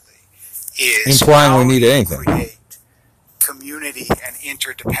desperately is Implying how we need you anything. create community and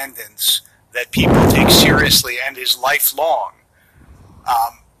interdependence that people take seriously and is lifelong,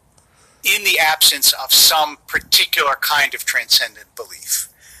 in the absence of some particular kind of transcendent belief.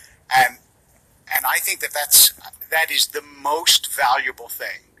 And I think that is the most valuable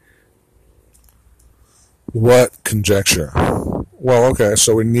thing. What conjecture? Well, okay,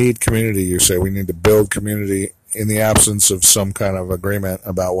 so we need community, you say. We need to build community in the absence of some kind of agreement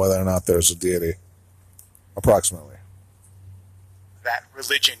about whether or not there's a deity. Approximately. That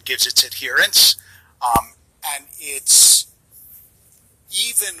religion gives its adherents, and it's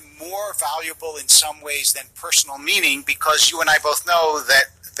even more valuable in some ways than personal meaning, because you and I both know that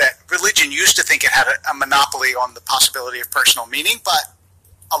religion used to think it had a monopoly on the possibility of personal meaning, but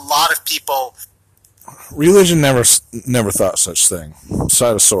a lot of people... Religion never thought such thing.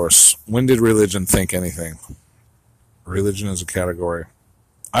 Cite a source. When did religion think anything? Religion is a category.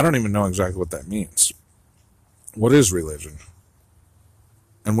 I don't even know exactly what that means. What is religion?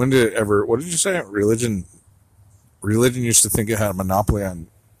 And when did it ever... What did you say? Religion used to think it had a monopoly on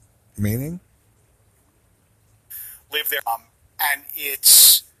meaning? Live there, and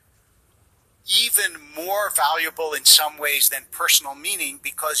it's even more valuable in some ways than personal meaning,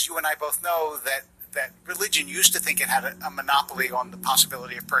 because you and I both know that religion used to think it had a monopoly on the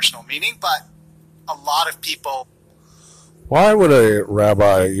possibility of personal meaning, but a lot of people... Why would a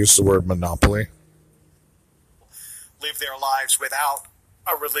rabbi use the word monopoly? Live their lives without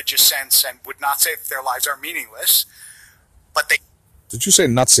a religious sense and would not say that their lives are meaningless, but they... Did you say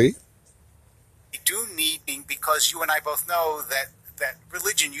Nazi? do need, because you and I both know that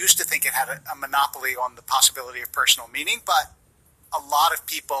religion used to think it had a monopoly on the possibility of personal meaning, but a lot of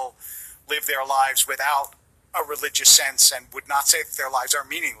people live their lives without a religious sense and would not say that their lives are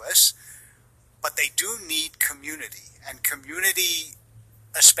meaningless, but they do need community. And community,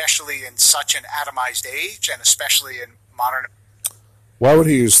 especially in such an atomized age, and especially in modern Why would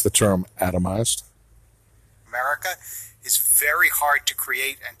he use the term atomized? America, is very hard to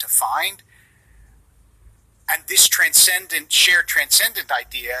create and to find. And this shared transcendent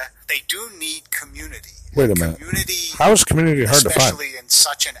idea, they do need community. Wait a minute. Community, how is community hard to find? Especially in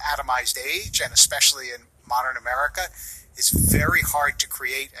such an atomized age, and especially in modern America, is very hard to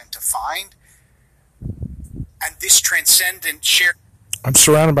create and to find. And this transcendent shared... I'm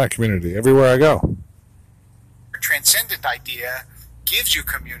surrounded by community everywhere I go. Transcendent idea gives you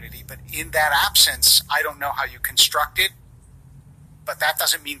community, but in that absence, I don't know how you construct it, but that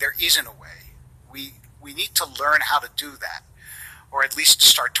doesn't mean there isn't a way. we need to learn how to do that, or at least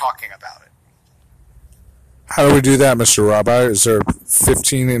start talking about it. How do we do that, Mr. Rabbi? Is there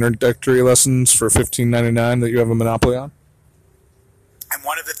 15 introductory lessons for $15.99 that you have a monopoly on? And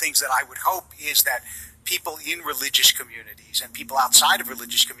one of the things that I would hope is that people in religious communities and people outside of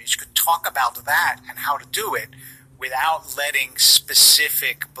religious communities could talk about that and how to do it without letting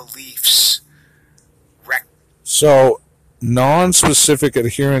specific beliefs So, non-specific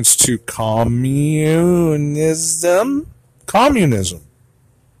adherence to communism? Communism.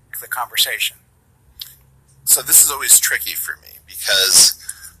 The conversation. So this is always tricky for me because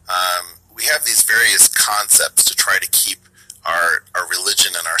we have these various concepts to try to keep our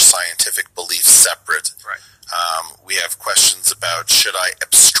religion and our scientific beliefs separate. Right. We have questions about, should I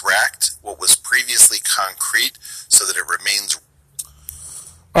abstract what was previously concrete so that it remains...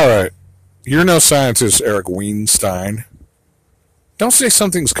 All right. You're no scientist, Eric Weinstein. Don't say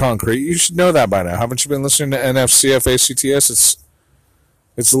something's concrete. You should know that by now. Haven't you been listening to NFCFACTS?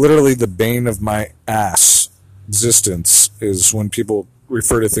 It's literally the bane of my ass existence is when people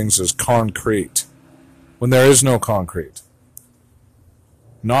refer to things as concrete, when there is no concrete.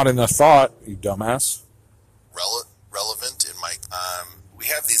 Not in the thought, you dumbass. relevant in my... we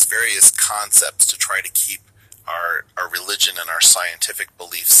have these various concepts to try to keep our religion and our scientific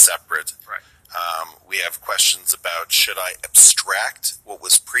beliefs separate. Right. We have questions about, should I abstract what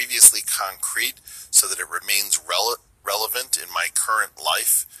was previously concrete so that it remains relevant in my current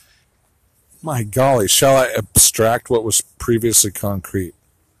life? My golly, shall I abstract what was previously concrete?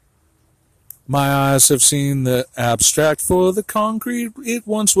 My eyes have seen the abstract for the concrete it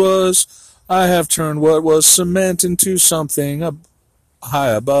once was. I have turned what was cement into something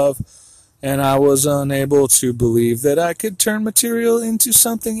high above, and I was unable to believe that I could turn material into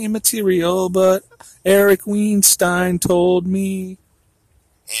something immaterial, but Eric Weinstein told me.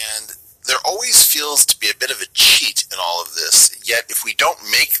 And there always feels to be a bit of a cheat in all of this, yet if we don't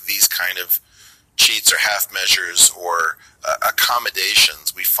make these kind of cheats or half measures or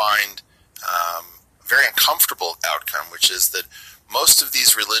accommodations, we find a very uncomfortable outcome, which is that most of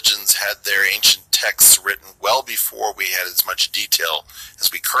these religions had their ancient texts written well before we had as much detail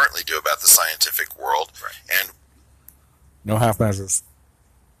as we currently do about the scientific world. Right. And no half measures.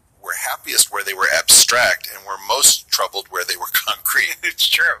 We're happiest where they were abstract, and we're most troubled where they were concrete. It's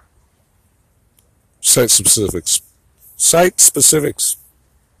true. Site specifics. Site specifics.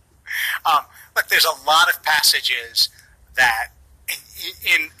 Look, there's a lot of passages that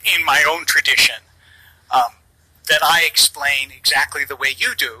in my own tradition that I explain exactly the way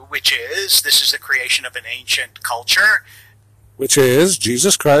you do, which is this is the creation of an ancient culture. Which is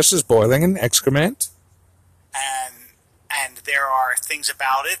Jesus Christ is boiling in excrement. And there are things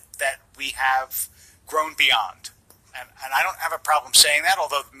about it that we have grown beyond. And I don't have a problem saying that,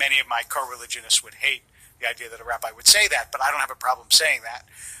 although many of my co-religionists would hate the idea that a rabbi would say that, but I don't have a problem saying that.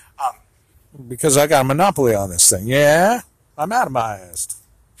 Because I got a monopoly on this thing. Yeah, I'm atomized.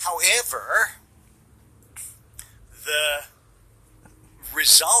 However, the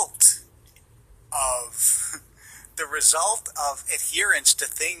result of adherence to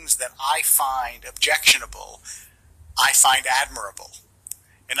things that I find objectionable, I find admirable.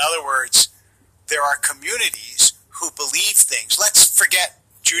 In other words, there are communities who believe things. Let's forget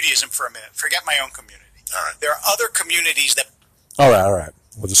Judaism for a minute. Forget my own community. All right. There are other communities that... All right.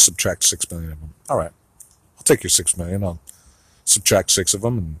 We'll just subtract 6 million of them. All right. I'll take your 6 million. I'll subtract 6 of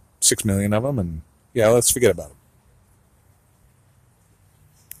them and 6 million of them, and yeah, let's forget about them.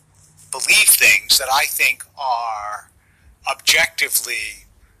 Believe things that I think are objectively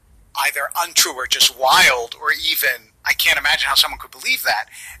either untrue or just wild, or even, I can't imagine how someone could believe that,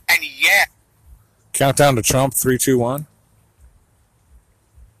 and yet... Countdown to Trump, 3, 2, 1.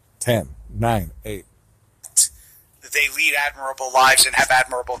 10, 9, 8. They lead admirable lives and have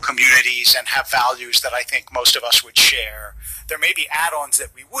admirable communities and have values that I think most of us would share. There may be add-ons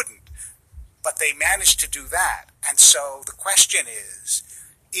that we wouldn't, but they managed to do that. And so the question is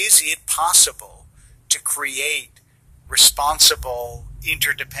it possible to create responsible,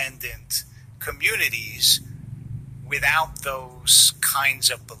 interdependent communities without those kinds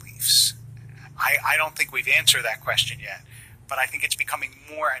of beliefs? I don't think we've answered that question yet, but I think it's becoming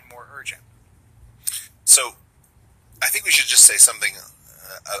more and more urgent. So I think we should just say something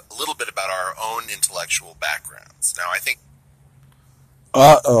a little bit about our own intellectual backgrounds. Now, I think...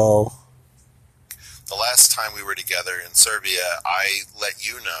 Uh-oh. The last time we were together in Serbia, I let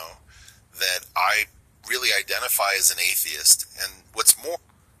you know that I really identify as an atheist, and what's more...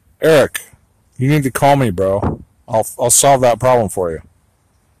 Eric, you need to call me, bro. I'll solve that problem for you.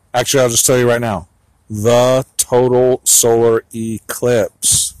 Actually, I'll just tell you right now. The total solar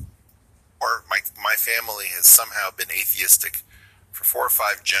eclipse. or my family has somehow been atheistic for 4 or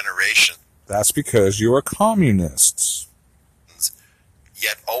 5 generations. That's because you are communists.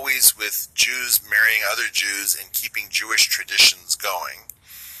 Yet always with Jews marrying other Jews and keeping Jewish traditions going.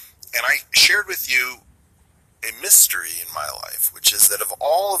 And I shared with you a mystery in my life, which is that of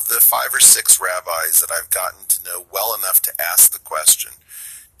all of the 5 or 6 rabbis that I've gotten to know well enough to ask the question,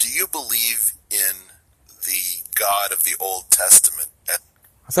 do you believe in the God of the Old Testament?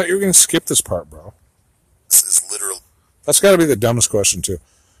 I thought you were going to skip this part, bro. This is literal. That's got to be the dumbest question, too.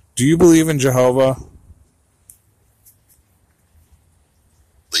 Do you believe in Jehovah?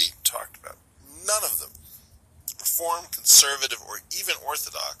 Talked about. None of them, Reform, Conservative, or even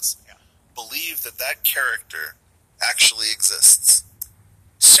Orthodox, believe that character actually exists.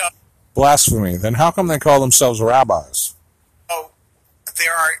 So, Blasphemy. Then how come they call themselves rabbis?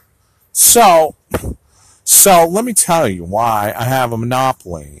 there are... So let me tell you why I have a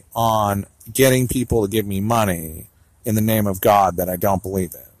monopoly on getting people to give me money in the name of God that I don't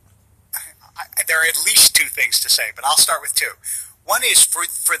believe in. There are at least 2 things to say, but I'll start with 2. One is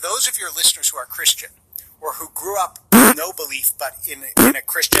for those of your listeners who are Christian, or who grew up with no belief, but in a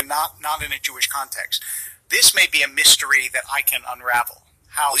Christian, not in a Jewish context, this may be a mystery that I can unravel.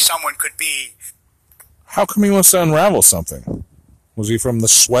 How someone could be... How come he wants to unravel something? Was he from the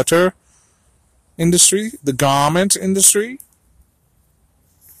sweater industry? The garment industry?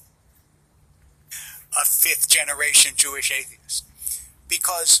 A 5th-generation Jewish atheist.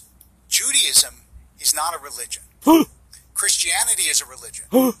 Because Judaism is not a religion. Christianity is a religion,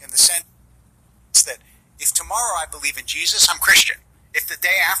 in the sense that if tomorrow I believe in Jesus, I'm Christian. If the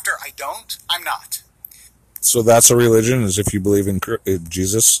day after I don't, I'm not. So that's a religion, as if you believe in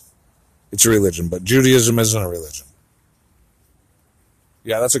Jesus? It's a religion, but Judaism isn't a religion.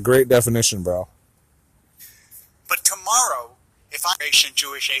 Yeah, that's a great definition, bro. But tomorrow, if I'm a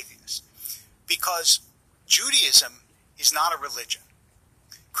Jewish atheist, because Judaism is not a religion.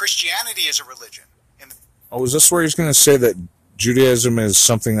 Christianity is a religion. Is this where he's going to say that Judaism is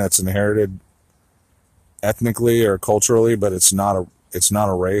something that's inherited ethnically or culturally, but it's not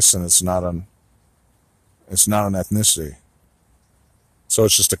a race and it's not an ethnicity? So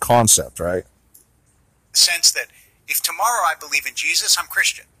it's just a concept, right? The sense that if tomorrow I believe in Jesus, I'm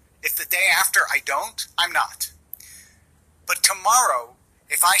Christian. If the day after I don't, I'm not. But tomorrow,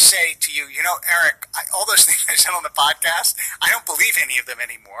 if I say to you, Eric, all those things I said on the podcast, I don't believe any of them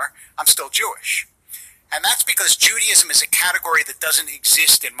anymore. I'm still Jewish. And that's because Judaism is a category that doesn't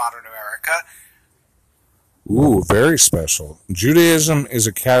exist in modern America. Ooh, very special. Judaism is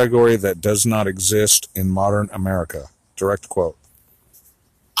a category that does not exist in modern America. Direct quote.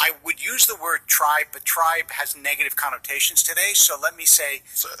 I would use the word tribe, but tribe has negative connotations today, so let me say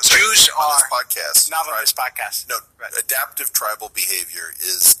Jews on are... this podcast. Not on this podcast. No, right. Adaptive tribal behavior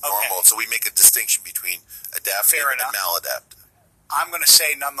is normal, so we make a distinction between adaptive and maladaptive. I'm going to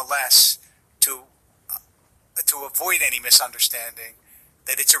say, nonetheless, to avoid any misunderstanding,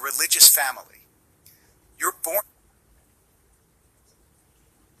 that it's a religious family. You're born...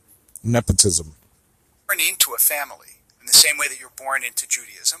 Nepotism. Born into a family. In the same way that you're born into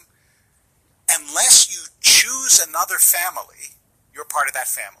Judaism, unless you choose another family, you're part of that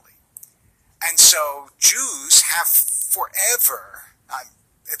family. And so Jews have forever,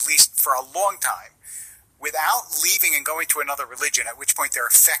 at least for a long time, without leaving and going to another religion, at which point they're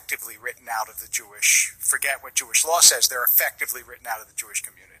effectively written out of the Jewish, forget what Jewish law says, they're effectively written out of the Jewish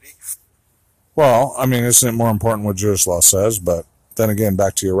community. Well, I mean, isn't it more important what Jewish law says? But then again,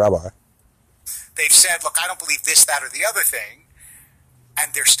 back to your rabbi. They've said, look, I don't believe this, that, or the other thing,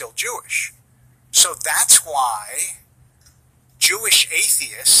 and they're still Jewish. So that's why Jewish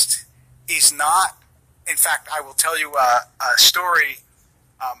atheist is not, in fact, I will tell you a story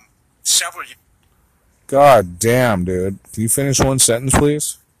several God damn, dude. Can you finish one sentence,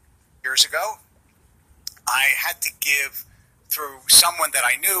 please? years ago. I had to give through someone that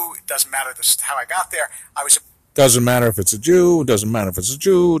I knew. It doesn't matter how I got there. Doesn't matter if it's a Jew, doesn't matter if it's a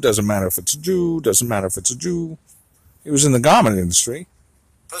Jew, doesn't matter if it's a Jew, doesn't matter if it's a Jew. He was in the garment industry.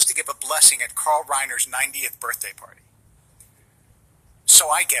 Supposed to give a blessing at Carl Reiner's 90th birthday party. So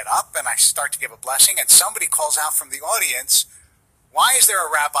I get up and I start to give a blessing, and somebody calls out from the audience, why is there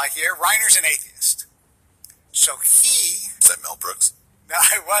a rabbi here? Reiner's an atheist. So he... Is that Mel Brooks? No,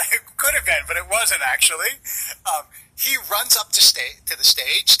 it could have been, but it wasn't actually. He runs up to the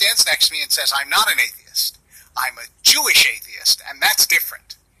stage, stands next to me and says, I'm not an atheist. I'm a Jewish atheist, and that's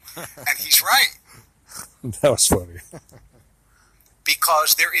different. And he's right. That was funny.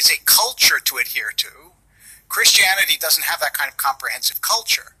 Because there is a culture to adhere to. Christianity doesn't have that kind of comprehensive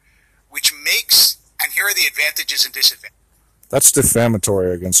culture, which makes, and here are the advantages and disadvantages. That's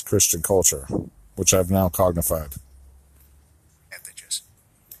defamatory against Christian culture, which I've now cognified. Advantages.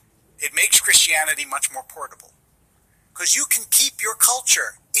 It makes Christianity much more portable. Because you can keep your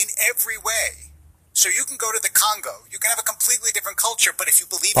culture in every way. So you can go to the Congo. You can have a completely different culture, but if you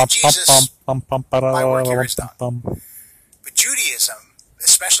believe in Jesus, my work here is done. But Judaism,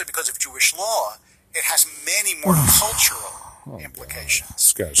 especially because of Jewish law, it has many more cultural implications.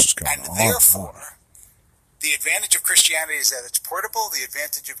 This guy's just going and therefore, the advantage of Christianity is that it's portable. The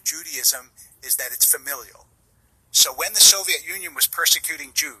advantage of Judaism is that it's familial. So when the Soviet Union was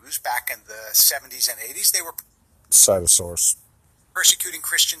persecuting Jews back in the 70s and 80s, they were Cite a source. persecuting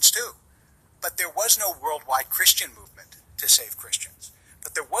Christians too. But there was no worldwide Christian movement to save Christians.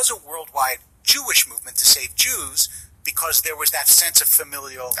 But there was a worldwide Jewish movement to save Jews because there was that sense of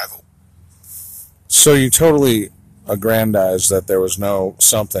familial. So you totally aggrandized that there was no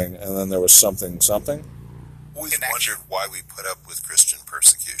something, and then there was something. We've wondered why we put up with Christian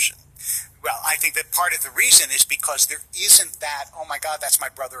persecution. Well, I think that part of the reason is because there isn't that, oh my God, that's my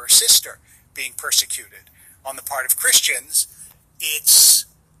brother or sister being persecuted. On the part of Christians, it's...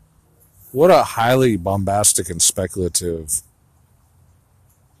 What a highly bombastic and speculative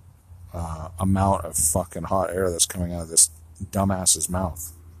amount of fucking hot air that's coming out of this dumbass's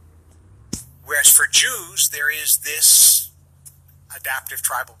mouth. Whereas for Jews, there is this adaptive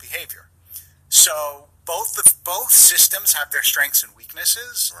tribal behavior. So both systems have their strengths and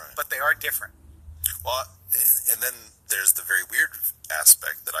weaknesses, right, but they are different. Well, and then there's the very weird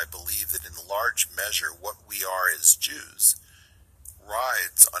aspect that I believe that in large measure what we are as Jews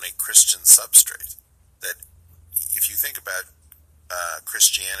rides on a Christian substrate. That if you think about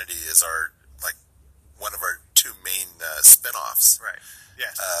Christianity as our, like, one of our two main spin-offs, right?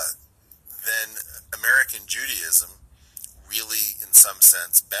 Yes. Then American Judaism really, in some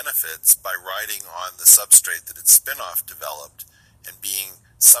sense, benefits by riding on the substrate that its spin-off developed and being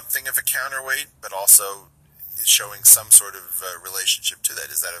something of a counterweight, but also showing some sort of relationship to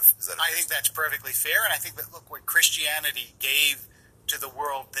that. Is that I think that's perfectly fair, and I think that, look, what Christianity gave to the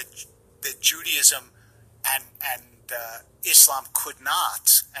world that Judaism and Islam could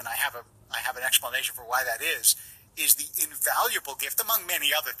not, and I have an explanation for why that is the invaluable gift, among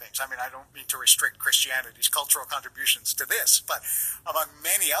many other things. I mean, I don't mean to restrict Christianity's cultural contributions to this, but among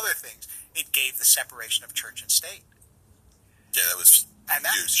many other things, it gave the separation of church and state. Yeah, that was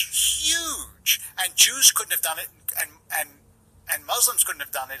huge. And Jews couldn't have done it, and Muslims couldn't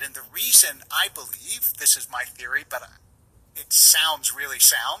have done it. And the reason I believe, this is my theory, but it sounds really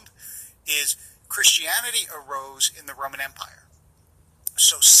sound, is Christianity arose in the Roman Empire.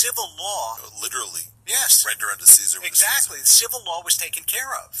 So civil law... literally. Yes. Render unto Caesar what exactly. is Caesar. Civil law was taken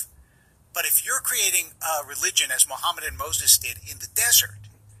care of. But if you're creating a religion, as Muhammad and Moses did in the desert,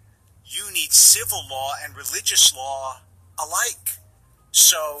 you need civil law and religious law alike.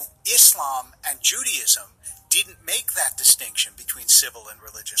 So Islam and Judaism didn't make that distinction between civil and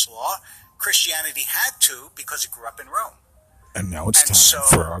religious law. Christianity had to because it grew up in Rome. And now it's time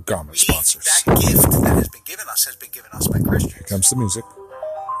for our garment sponsors. That gift that has been given us by Christians. Here comes the music.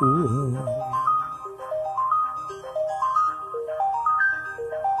 Ooh.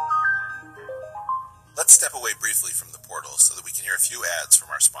 Let's step away briefly from the portal so that we can hear a few ads from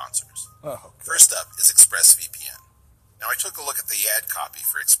our sponsors. Oh, okay. First up is ExpressVPN. Now, I took a look at the ad copy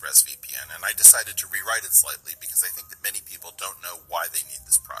for ExpressVPN, and I decided to rewrite it slightly because I think that many people don't know why they need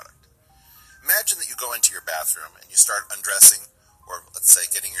this product. Imagine that you go into your bathroom and you start undressing, or let's say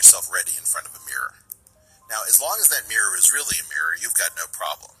getting yourself ready in front of a mirror. Now, as long as that mirror is really a mirror, you've got no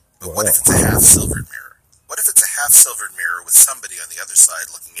problem. But what if it's a half-silvered mirror? What if it's a half-silvered mirror with somebody on the other side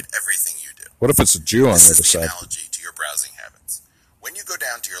looking at everything you do? What if it's a Jew on the other side? This is the analogy to your browsing habits. When you go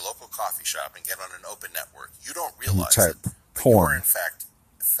down to your local coffee shop and get on an open network, you don't realize it, but you are in fact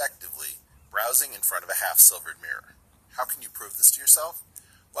effectively browsing in front of a half-silvered mirror. How can you prove this to yourself?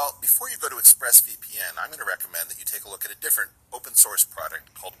 Well, before you go to ExpressVPN, I'm going to recommend that you take a look at a different open-source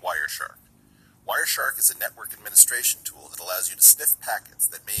product called Wireshark. Wireshark is a network administration tool that allows you to sniff packets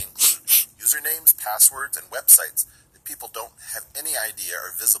that may include usernames, passwords, and websites that people don't have any idea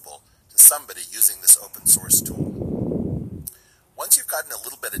are visible to somebody using this open-source tool. Once you've gotten a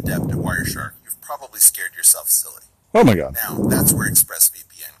little bit adept at Wireshark, you've probably scared yourself silly. Oh my God. Now, that's where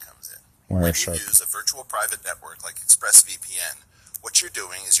ExpressVPN comes in. Wireshark. When you use a virtual private network like ExpressVPN, what you're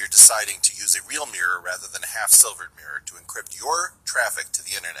doing is you're deciding to use a real mirror rather than a half-silvered mirror to encrypt your traffic to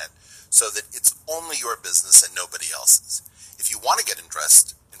the internet so that it's only your business and nobody else's. If you want to get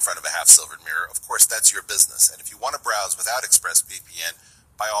undressed in front of a half-silvered mirror, of course that's your business. And if you want to browse without ExpressVPN,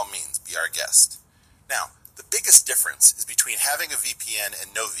 by all means, be our guest. Now, the biggest difference is between having a VPN and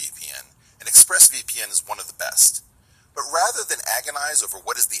no VPN, and ExpressVPN is one of the best. But rather than agonize over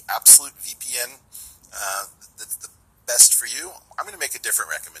what is the absolute VPN that's the best for you, I'm going to make a different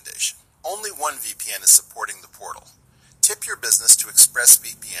recommendation. Only one VPN is supporting the portal. Tip your business to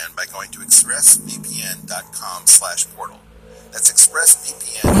ExpressVPN by going to expressvpn.com/portal. That's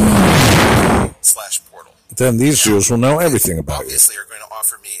expressvpn.com/portal. Then these Jews will know everything about Obviously, you're going to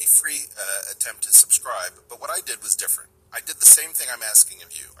offer me a free attempt to subscribe, but what I did was different. I did the same thing I'm asking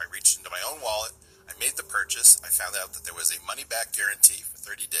of you. I reached into my own wallet, I made the purchase, I found out that there was a money-back guarantee for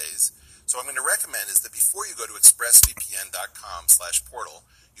 30 days. So what I'm going to recommend is that before you go to expressvpn.com/portal,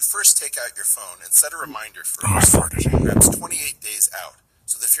 you first take out your phone and set a reminder for perhaps 28 days out.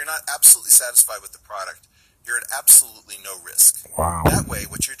 So that if you're not absolutely satisfied with the product, you're at absolutely no risk. Wow. That way,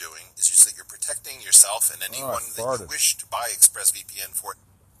 what you're doing is that you're protecting yourself and anyone that you wish to buy ExpressVPN for.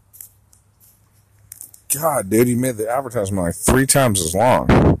 God, dude, you made the advertisement like 3 times as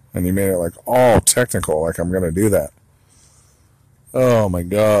long. And you made it like all technical, like I'm going to do that. Oh my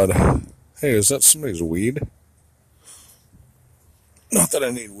God. Hey, is that somebody's weed? Not that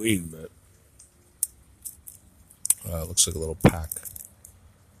I need weed, but it looks like a little pack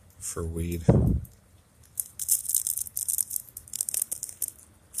for weed.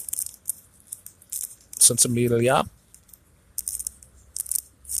 Sensibilia.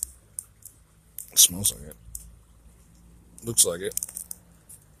 It smells like it. Looks like it.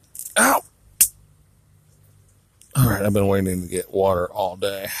 Ow! Alright, I've been waiting to get water all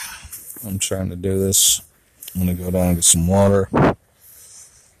day. I'm trying to do this. I'm gonna go down and get some water.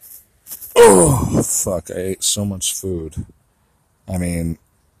 Oh, fuck, I ate so much food. I mean,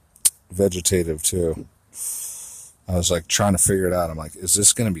 vegetative too. I was like trying to figure it out. I'm like, is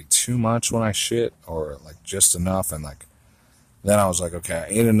this gonna be too much when I shit? Or like just enough? And like, then I was like, okay, I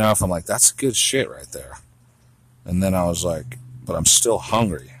ate enough. I'm like, that's good shit right there. And then I was like, but I'm still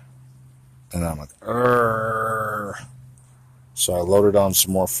hungry. And I'm like, so I loaded on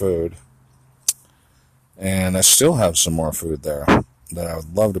some more food. And I still have some more food there that I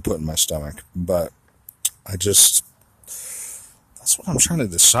would love to put in my stomach. But I just, that's what I'm trying to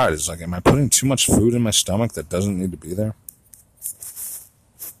decide. Is like, am I putting too much food in my stomach that doesn't need to be there?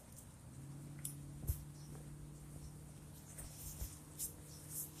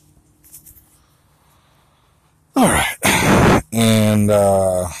 All right. And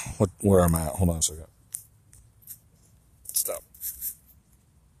where am I at? Hold on a second. Stop.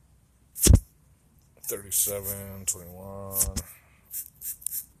 37, 21.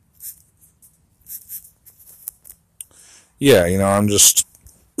 Yeah, you know, I'm just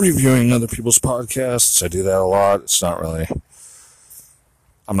reviewing other people's podcasts. I do that a lot.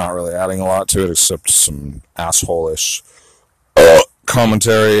 I'm not really adding a lot to it except some asshole-ish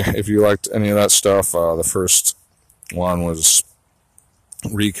commentary. If you liked any of that stuff, the first one was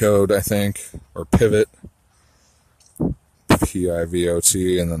Recode, I think, or Pivot,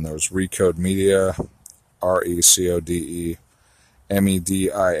 P-I-V-O-T, and then there was Recode Media,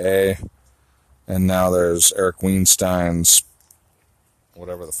 R-E-C-O-D-E-M-E-D-I-A, and now there's Eric Weinstein's,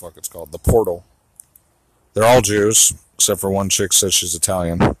 whatever the fuck it's called, The Portal. They're all Jews, except for one chick says she's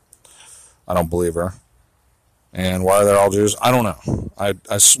Italian. I don't believe her. And why they're all Jews, I don't know. I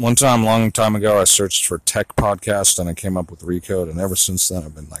one time, long time ago, I searched for tech podcast, and I came up with Recode, and ever since then,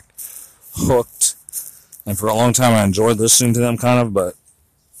 I've been, like, hooked. And for a long time, I enjoyed listening to them, kind of, but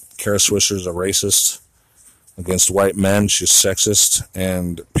Kara Swisher's a racist against white men. She's sexist,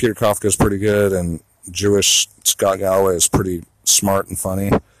 and Peter Kafka's pretty good, and Jewish Scott Galloway is pretty smart and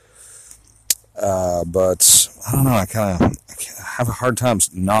funny. But, I don't know, I have a hard time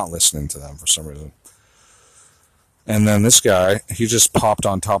not listening to them for some reason. And then this guy, he just popped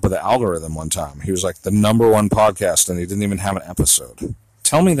on top of the algorithm one time. He was like the #1 podcast, and he didn't even have an episode.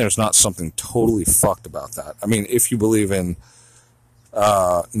 Tell me there's not something totally fucked about that. I mean, if you believe in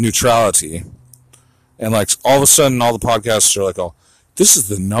neutrality, and like all of a sudden all the podcasts are like, oh, this is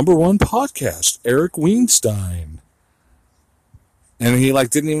the #1 podcast, Eric Weinstein. And he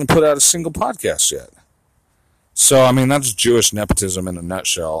like didn't even put out a single podcast yet. So, I mean, that's Jewish nepotism in a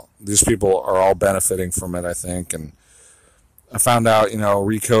nutshell. These people are all benefiting from it, I think. And I found out, you know,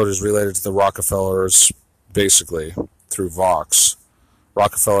 Recode is related to the Rockefellers, basically, through Vox.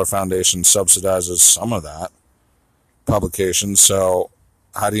 Rockefeller Foundation subsidizes some of that publication. So,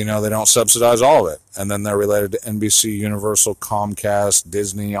 how do you know they don't subsidize all of it? And then they're related to NBC, Universal, Comcast,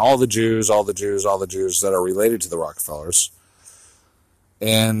 Disney, all the Jews that are related to the Rockefellers.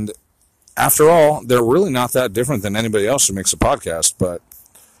 And after all, they're really not that different than anybody else who makes a podcast, but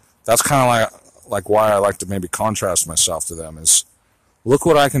that's kind of like why I like to maybe contrast myself to them is, look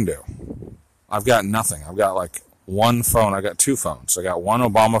what I can do. I've got nothing. I've got like one phone. I got 2 phones. I got one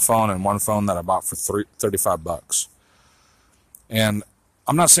Obama phone and one phone that I bought for $35. And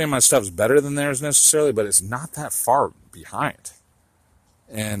I'm not saying my stuff's better than theirs necessarily, but it's not that far behind.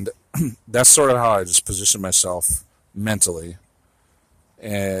 And that's sort of how I just position myself mentally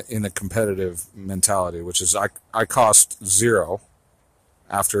in a competitive mentality, which is I cost zero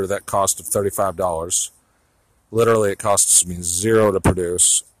after that cost of $35. Literally, it costs me zero to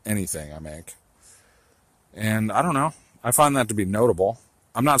produce anything I make. And I don't know. I find that to be notable.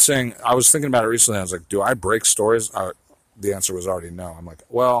 I'm not saying, I was thinking about it recently. I was like, do I break stories? The answer was already no. I'm like,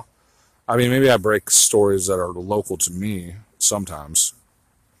 well, I mean, maybe I break stories that are local to me sometimes,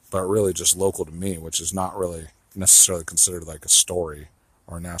 but really just local to me, which is not really necessarily considered like a story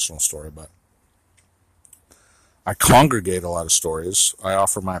or a national story. But I congregate a lot of stories. I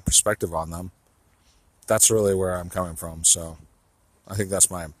offer my perspective on them. That's really where I'm coming from. So I think that's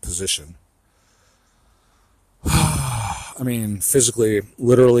my position. I mean, physically,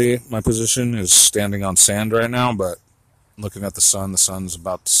 literally, my position is standing on sand right now, but looking at the sun's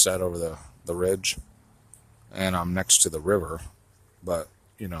about to set over the ridge, and I'm next to the river. But,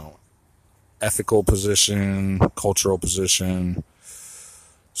 you know, ethical position, cultural position,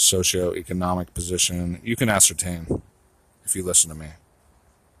 socioeconomic position, you can ascertain if you listen to me.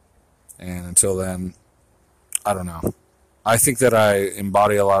 And until then, I don't know. I think that I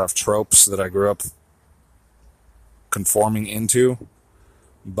embody a lot of tropes that I grew up conforming into,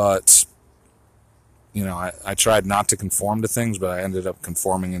 but you know, I tried not to conform to things, but I ended up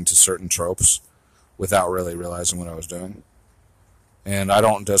conforming into certain tropes without really realizing what I was doing. And I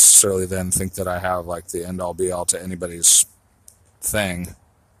don't necessarily then think that I have like the end all be all to anybody's thing.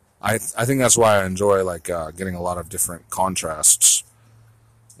 I think that's why I enjoy like getting a lot of different contrasts.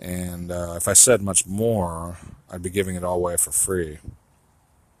 And if I said much more, I'd be giving it all away for free.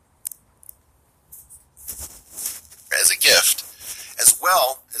 As a gift, as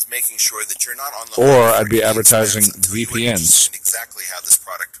well as making sure that you're not on the or I'd be advertising VPNs. Exactly how this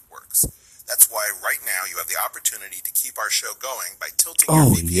product works. That's why right now you have the opportunity to keep our show going by tilting your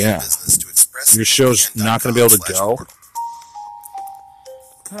VPN business to express. Your show's not going to be able to go. What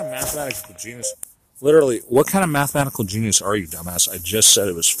kind of mathematical genius? Literally, what kind of mathematical genius are you, dumbass? I just said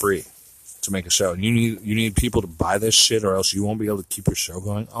it was free to make a show. You need people to buy this shit, or else you won't be able to keep your show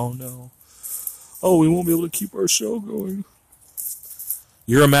going. Oh no. Oh, we won't be able to keep our show going.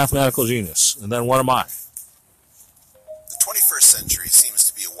 You're a mathematical genius. And then what am I? The 21st century seems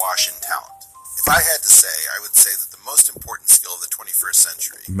to be awash in talent. If I had to say, I would say that the most important skill of the 21st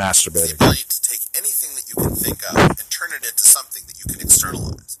century masturbating. is the ability to take anything that you can think of and turn it into something that you can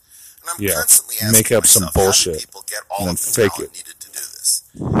externalize. And I'm constantly asking make up myself, some bullshit how do people get all and then of the fake talent it. needed to do this?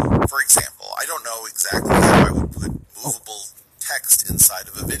 For example, I don't know exactly how I would put movable text inside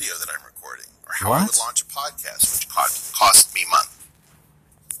of a video that I'm recording, or how I would launch a podcast, which cost me money.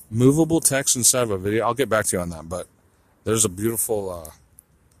 Movable text inside of a video? I'll get back to you on that, but there's a beautiful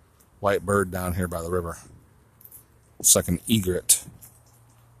white bird down here by the river. It's like an egret.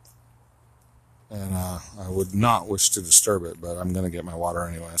 And I would not wish to disturb it, but I'm going to get my water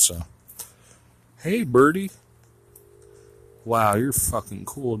anyway, so. Hey, birdie. Wow, you're fucking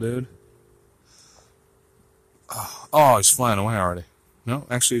cool, dude. Oh, he's flying away already. No,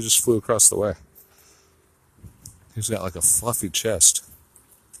 actually, he just flew across the way. He's got like a fluffy chest.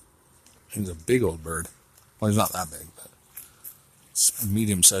 He's a big old bird. Well, he's not that big, but it's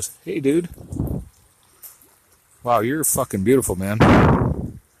medium size. Hey, dude. Wow, you're fucking beautiful,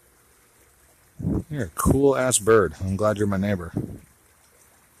 man. You're a cool-ass bird. I'm glad you're my neighbor.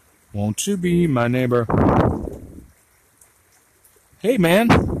 Won't you be my neighbor? Hey,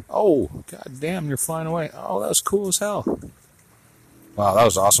 man. Oh, god damn, you're flying away. Oh, that was cool as hell. Wow, that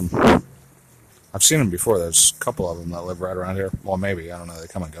was awesome. I've seen them before. There's a couple of them that live right around here. Well, maybe. I don't know. They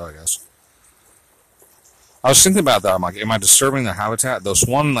come and go, I guess. I was thinking about that. I'm like, am I disturbing their habitat? This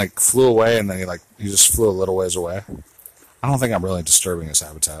one, like, flew away, and then he just flew a little ways away. I don't think I'm really disturbing his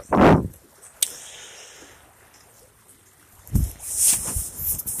habitat.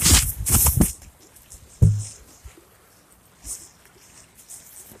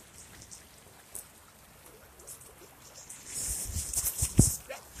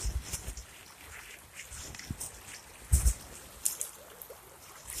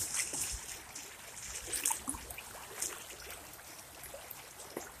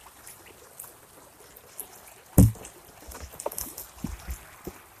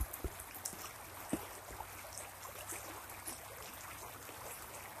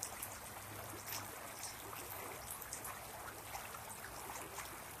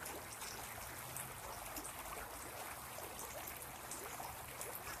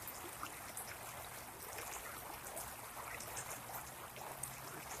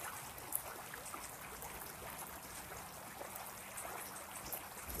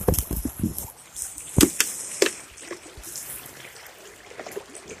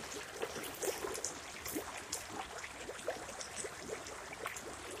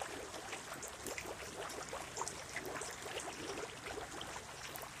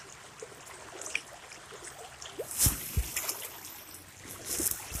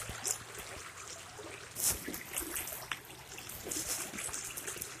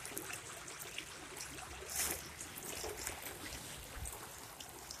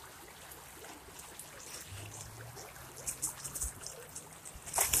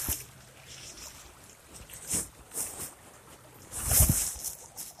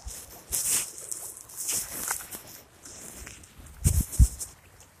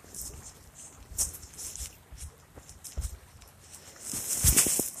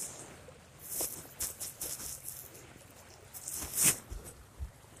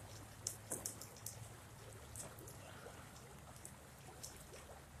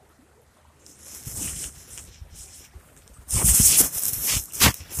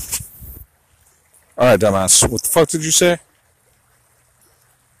 All right, dumbass. What the fuck did you say?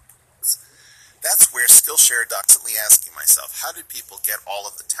 That's where Skillshare constantly asking myself, how did people get all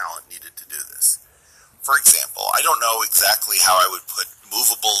of the talent needed to do this? For example, I don't know exactly how I would put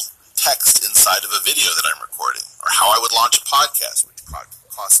movable text inside of a video that I'm recording, or how I would launch a podcast, which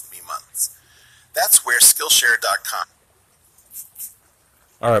cost me months. That's where Skillshare.com.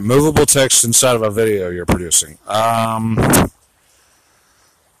 All right, movable text inside of a video you're producing.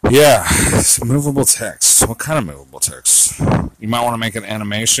 Yeah, movable text. What kind of movable text? You might want to make an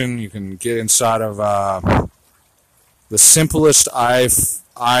animation. You can get inside of the simplest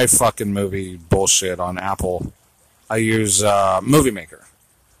iFucking movie bullshit on Apple. I use Movie Maker.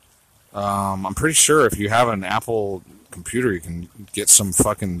 I'm pretty sure if you have an Apple computer, you can get some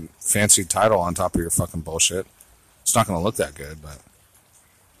fucking fancy title on top of your fucking bullshit. It's not going to look that good, but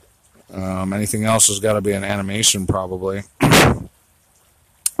anything else has got to be an animation probably.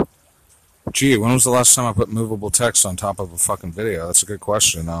 Gee, when was the last time I put movable text on top of a fucking video? That's a good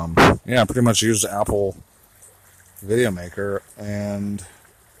question. Yeah, I pretty much used Apple Video Maker, and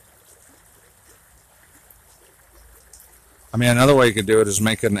I mean, another way you could do it is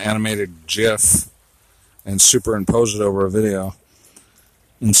make an animated GIF and superimpose it over a video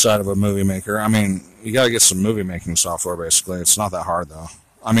inside of a Movie Maker. I mean, you got to get some movie making software, basically. It's not that hard, though.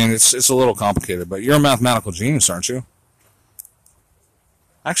 I mean, it's a little complicated, but you're a mathematical genius, aren't you?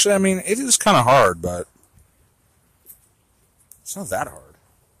 Actually, I mean, it is kind of hard, but it's not that hard.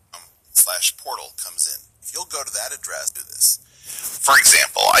 /portal comes in. If you'll go to that address, do this. For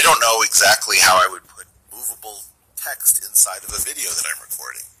example, I don't know exactly how I would put movable text inside of a video that I'm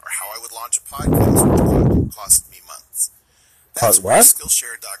recording, or how I would launch a podcast, which would cost me months. That's where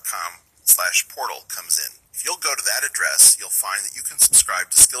Skillshare.com/portal comes in. If you'll go to that address, you'll find that you can subscribe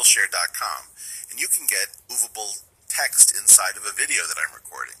to Skillshare.com, and you can get movable text inside of a video that I'm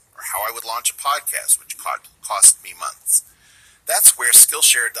recording, or how I would launch a podcast, which cost me months. That's where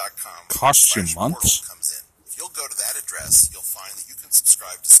Skillshare.com costs you months comes in. If you'll go to that address, you'll find that you can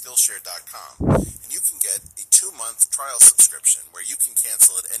subscribe to Skillshare.com, and you can get a 2-month trial subscription where you can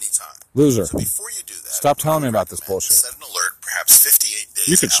cancel at any time. Loser. So before you do that, stop telling me about this bullshit. Set an alert, perhaps 58 days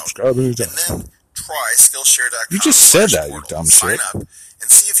you can out, subscribe anytime. and then try Skillshare.com. You just said that, you dumb Sign shit. up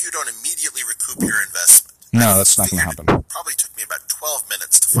and see if you don't immediately recoup your investment. No, that's not going to happen. It probably took me about 12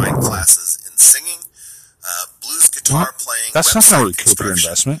 minutes to find classes in singing, blues guitar playing. That's not going to recoup your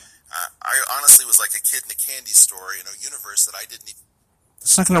investment. I honestly was like a kid in a candy store in a universe that I didn't even...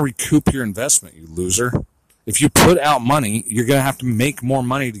 That's not going to recoup your investment, you loser. If you put out money, you're going to have to make more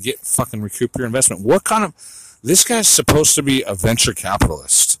money to get fucking recoup your investment. What kind of... This guy's supposed to be a venture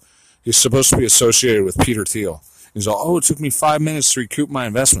capitalist. He's supposed to be associated with Peter Thiel. He's all, oh, it took me 5 minutes to recoup my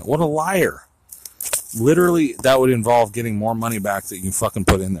investment. What a liar. Literally, that would involve getting more money back that you fucking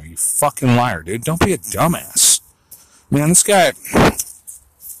put in there. You fucking liar, dude. Don't be a dumbass. Man, this guy...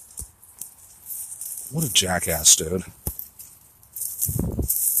 What a jackass, dude.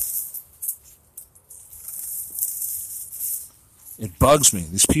 It bugs me.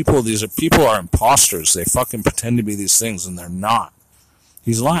 These people are imposters. They fucking pretend to be these things, and they're not.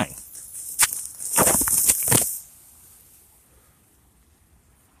 He's lying.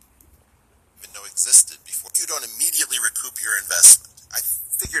 Existed before you don't immediately recoup your investment. I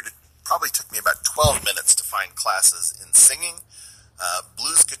figured it probably took me about 12 minutes to find classes in singing,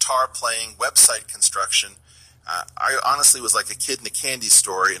 blues guitar playing, website construction. I honestly was like a kid in a candy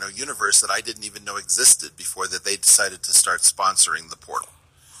store in a universe that I didn't even know existed before that they decided to start sponsoring the portal.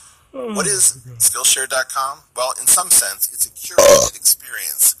 What is Skillshare.com? Well, in some sense, it's a curated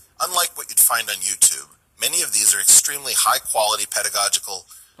experience, unlike what you'd find on YouTube. Many of these are extremely high-quality pedagogical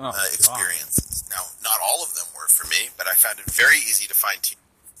experiences. Now, not all of them were for me, but I found it very easy to find teachers.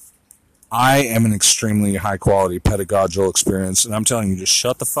 I am an extremely high-quality pedagogical experience, and I'm telling you, just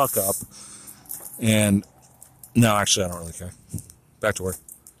shut the fuck up. And, no, actually, I don't really care. Back to work.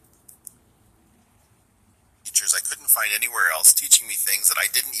 Teachers I couldn't find anywhere else teaching me things that I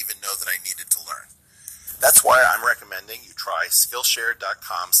didn't even know that I needed to learn. That's why I'm recommending you try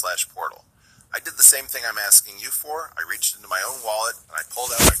Skillshare.com/portal. I did the same thing I'm asking you for. I reached into my own wallet, and I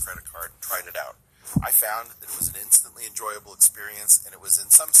pulled out my credit card and tried it out. I found that it was an instantly enjoyable experience, and it was in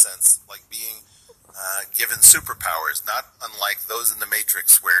some sense like being given superpowers, not unlike those in The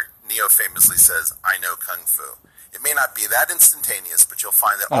Matrix where Neo famously says, I know Kung Fu. It may not be that instantaneous, but you'll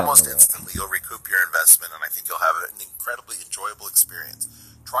find that almost instantly you'll recoup your investment, and I think you'll have an incredibly enjoyable experience.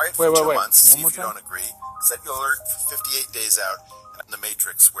 Try it for 2 months, see if you don't agree. Set your alert for 58 days out, and in The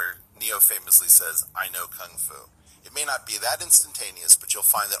Matrix where Neo famously says, I know Kung Fu. It may not be that instantaneous, but you'll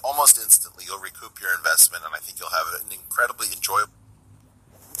find that almost instantly you'll recoup your investment, and I think you'll have an incredibly enjoyable...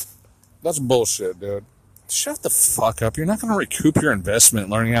 That's bullshit, dude. Shut the fuck up. You're not going to recoup your investment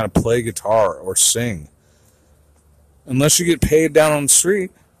learning how to play guitar or sing. Unless you get paid down on the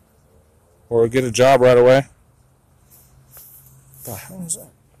street. Or get a job right away. What the hell is that?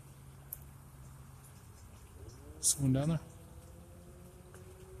 Someone down there?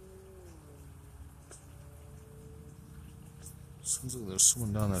 Sounds like there's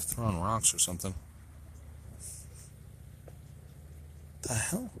someone down there throwing rocks or something. What the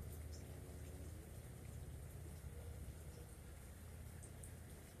hell?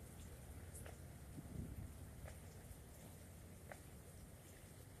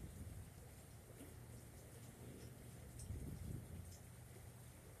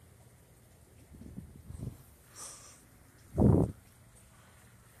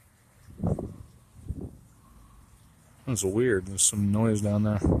 That's weird. There's some noise down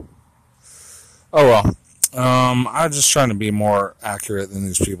there. Oh well. I'm just trying to be more accurate than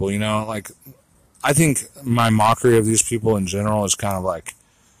these people, you know? Like, I think my mockery of these people in general is kind of like,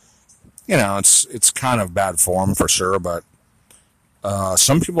 you know, it's kind of bad form for sure, but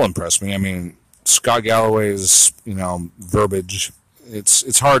some people impress me. I mean, Scott Galloway's, you know, verbiage,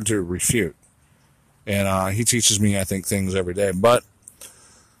 it's hard to refute. And he teaches me, I think, things every day, but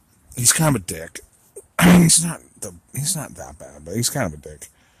he's kind of a dick. I mean, he's not that bad, but he's kind of a dick.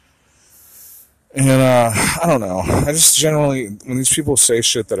 And, I don't know. I just generally, when these people say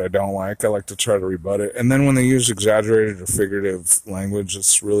shit that I don't like, I like to try to rebut it. And then when they use exaggerated or figurative language,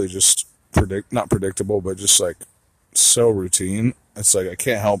 it's really just not predictable, but just like so routine. It's like, I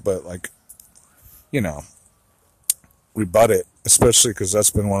can't help but like, you know, rebut it, especially because that's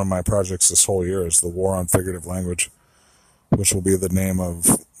been one of my projects this whole year is the War on Figurative Language, which will be the name of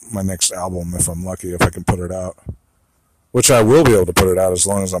my next album if I'm lucky, if I can put it out. Which I will be able to put it out as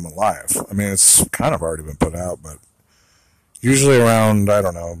long as I'm alive. I mean, it's kind of already been put out, but usually around, I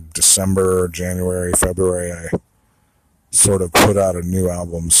don't know, December, January, February, I sort of put out a new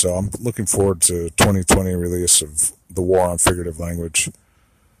album. So I'm looking forward to 2020 release of The War on Figurative Language.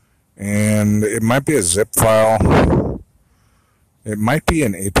 And it might be a zip file. It might be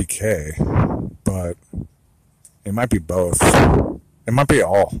an APK, but it might be both. It might be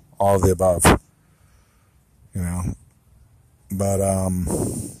all of the above. You know. But, I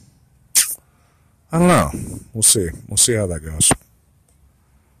don't know. We'll see. We'll see how that goes.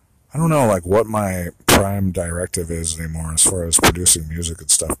 I don't know, like, what my prime directive is anymore as far as producing music and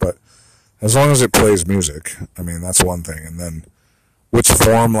stuff, but as long as it plays music, I mean, that's one thing. And then which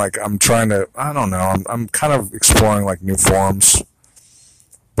form, like, I'm trying to, I don't know, I'm kind of exploring, like, new forms,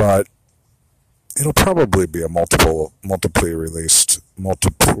 but it'll probably be a multiply released,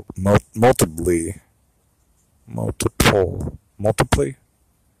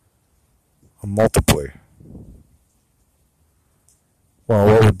 Well,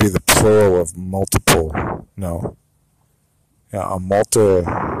 what would be the plural of multiple? No. Yeah,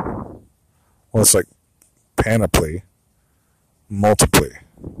 well, it's like panoply, multiply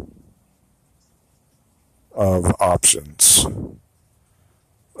of options.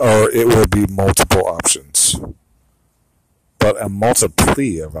 Or it will be multiple options. But a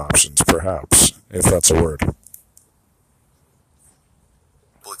multiply of options, perhaps, if that's a word.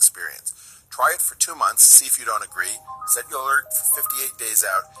 Experience. Try it for 2 months, see if you don't agree. Set your alert for 58 days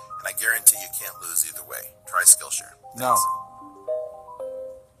out, and I guarantee you can't lose either way. Try Skillshare. No.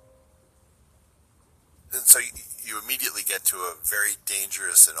 And so you immediately get to a very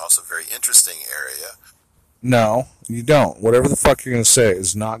dangerous and also very interesting area. No, you don't. Whatever the fuck you're going to say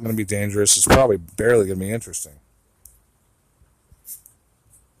is not going to be dangerous. It's probably barely going to be interesting.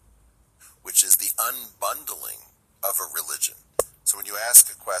 Which is the unbundling of a religion. So when you ask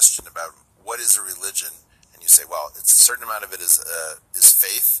a question about what is a religion, and you say, well, it's a certain amount of it is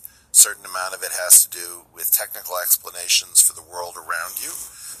faith, a certain amount of it has to do with technical explanations for the world around you,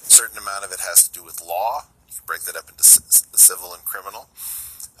 a certain amount of it has to do with law. You can break that up into civil and criminal.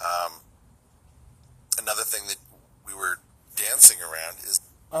 Another thing that we were dancing around is...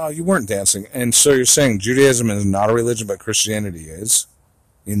 You weren't dancing. And so you're saying Judaism is not a religion, but Christianity is?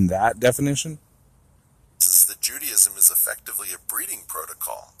 In that definition? Is that Judaism is effectively a breeding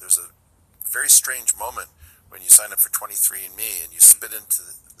protocol. There's a very strange moment when you sign up for 23andMe and you spit into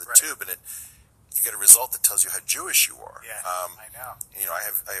the tube and you get a result that tells you how Jewish you are. Yeah, I know. You know, I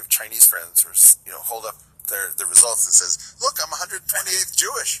have Chinese friends who hold up their results and says, "Look, I'm 128th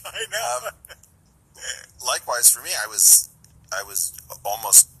Jewish." I know. Likewise for me, I was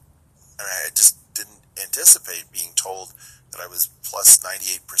almost. I mean, I just didn't anticipate being told that I was plus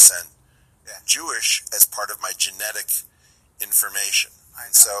 98%. Jewish as part of my genetic information.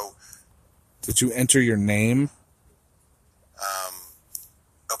 And so... Did you enter your name?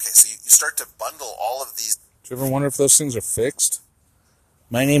 Okay, so start to bundle all of these. Do you ever wonder if those things are fixed?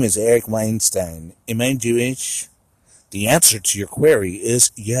 My name is Eric Weinstein. Am I Jewish? The answer to your query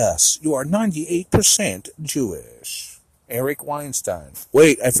is yes. You are 98% Jewish. Eric Weinstein.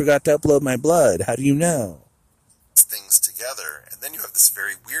 Wait, I forgot to upload my blood. How do you know? Things together, and then you have this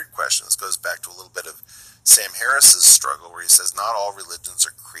very weird question. This goes back to a little bit of Sam Harris's struggle, where he says not all religions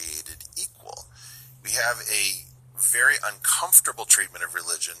are created equal. We have a very uncomfortable treatment of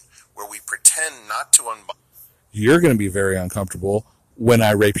religion where we pretend not to You're going to be very uncomfortable when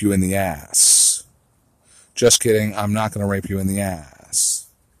I rape you in the ass. Just kidding, I'm not going to rape you in the ass.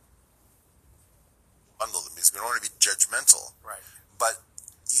 Bundle them because we don't want to be judgmental. Right. But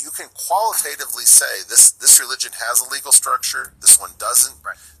you can qualitatively say this religion has a legal structure, this one doesn't.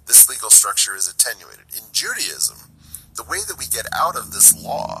 Right. This legal structure is attenuated. In Judaism, the way that we get out of this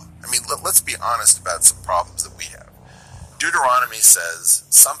law, I mean, let's be honest about some problems that we have. Deuteronomy says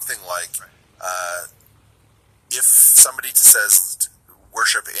something like, if somebody says,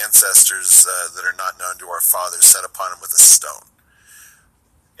 worship ancestors that are not known to our fathers, set upon them with a stone.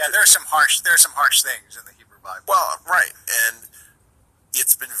 Yeah, there are some harsh things in the Hebrew Bible. Well, right, and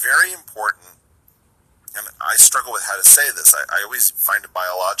it's been very important, and I struggle with how to say this. I always find a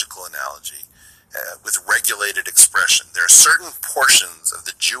biological analogy with regulated expression. There are certain portions of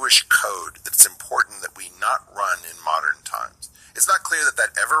the Jewish code that it's important that we not run in modern times. It's not clear that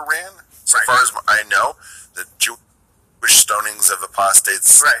ever ran, so far as I know, the Jewish stonings of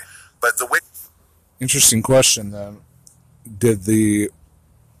apostates. Right. But the way... Interesting question, then. Did the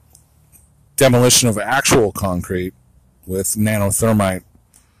demolition of actual concrete with nanothermite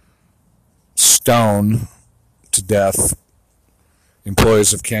stone to death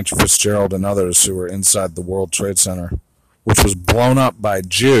employees of Cantor Fitzgerald and others who were inside the World Trade Center, which was blown up by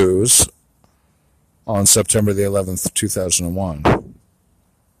Jews on September the 11th, 2001.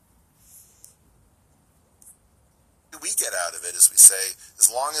 We get out of it, as we say,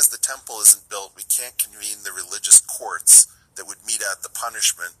 as long as the temple isn't built, we can't convene the religious courts that would mete out the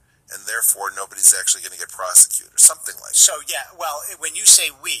punishment, and therefore nobody's actually going to get prosecuted, or something like that. So, yeah, well, when you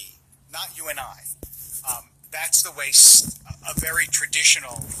say we, not you and I, that's the way a very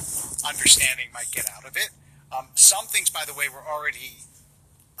traditional understanding might get out of it. Some things, by the way, were already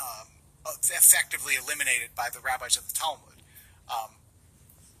effectively eliminated by the rabbis of the Talmud.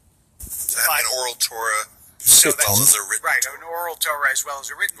 An oral Torah as well as a written Torah. An oral Torah as well as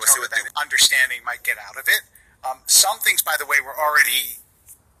a written Torah, that understanding might get out of it. Some things, by the way, were already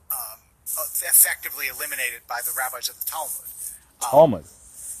effectively eliminated by the rabbis of the Talmud. Talmud.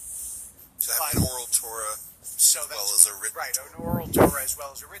 So an oral Torah as well as a written Right, an oral Torah as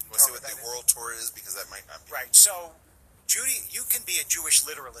well as a written Torah. We'll see what the oral Torah is, because that might not be. Right, so you can be a Jewish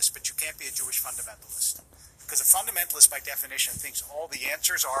literalist, but you can't be a Jewish fundamentalist. Because a fundamentalist, by definition, thinks all the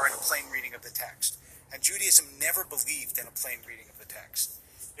answers are in a plain reading of the text. And Judaism never believed in a plain reading of the text.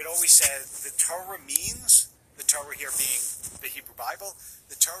 It always said the Torah means, the Torah here being the Hebrew Bible,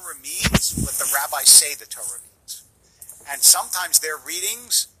 the Torah means what the rabbis say the Torah means. And sometimes their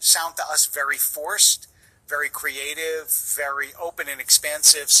readings sound to us very forced, very creative, very open and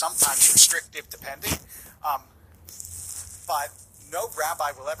expansive, sometimes restrictive, depending. But no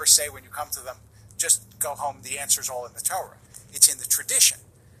rabbi will ever say when you come to them, just go home, the answer's all in the Torah. It's in the tradition.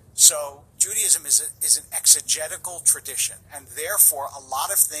 So Judaism is an exegetical tradition, and therefore a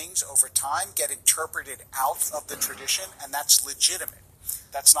lot of things over time get interpreted out of the tradition, and that's legitimate.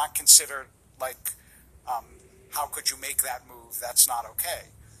 That's not considered like, how could you make that move? That's not okay.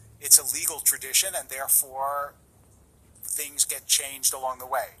 It's a legal tradition, and therefore things get changed along the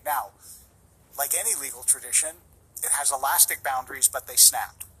way. Now, like any legal tradition, it has elastic boundaries, but they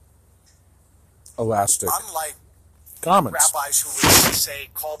snap. Elastic. Unlike Comments. rabbis who would say,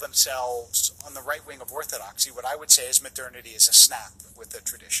 call themselves on the right wing of orthodoxy, what I would say is modernity is a snap with the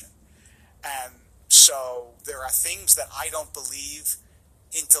tradition. And so there are things that I don't believe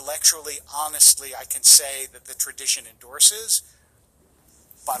intellectually, honestly, I can say that the tradition endorses,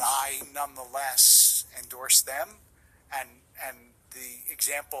 but I nonetheless endorse them. And the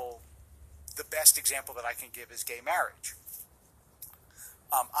example, the best example that I can give is gay marriage.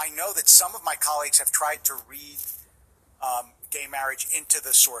 I know that some of my colleagues have tried to read gay marriage into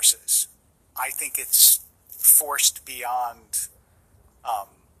the sources. I think it's forced beyond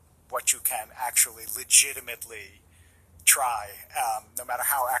what you can actually legitimately try, no matter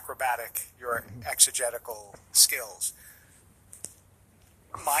how acrobatic your exegetical skills.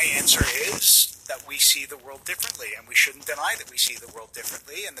 My answer is that we see the world differently, and we shouldn't deny that we see the world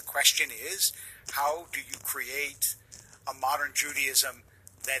differently. And the question is, how do you create a modern Judaism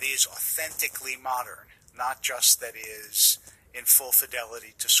that is authentically modern, not just that is in full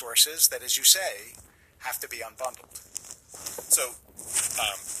fidelity to sources that, as you say, have to be unbundled. So,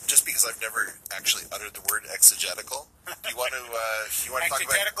 just because I've never actually uttered the word exegetical, do you want to talk about...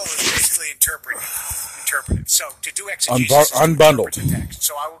 Exegetical is basically interpretive. So, to do exegesis is unbundled. to interpret the text.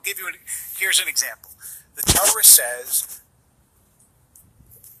 So, I will give you here's an example. The Torah says...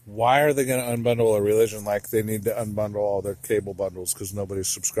 Why are they going to unbundle a religion like they need to unbundle all their cable bundles because nobody's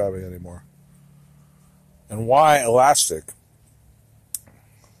subscribing anymore? And why Elastic?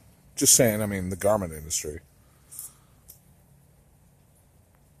 Just saying, I mean, the garment industry.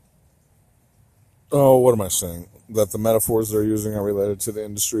 Oh, what am I saying? That the metaphors they're using are related to the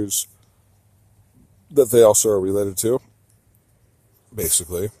industries that they also are related to,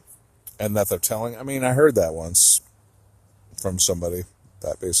 basically. And that they're telling... I mean, I heard that once from somebody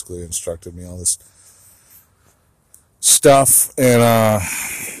that basically instructed me all this stuff. And, I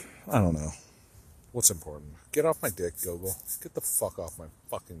don't know. What's important? Get off my dick, Google. Get the fuck off my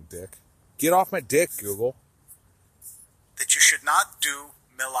fucking dick. Get off my dick, Google. That you should not do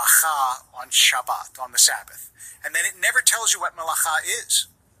melacha on Shabbat, on the Sabbath. And then it never tells you what melacha is.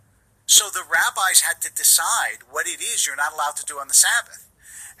 So the rabbis had to decide what it is you're not allowed to do on the Sabbath.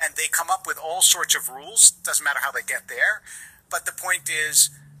 And they come up with all sorts of rules. Doesn't matter how they get there. But the point is,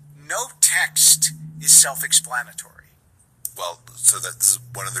 no text is self-explanatory. Well, so this is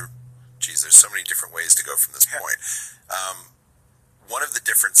one of the... Geez, there's so many different ways to go from this point. One of the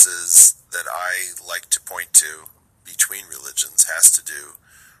differences that I like to point to between religions has to do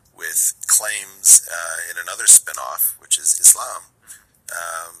with claims in another spin-off, which is Islam,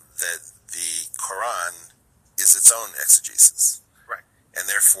 that the Quran is its own exegesis. Right. And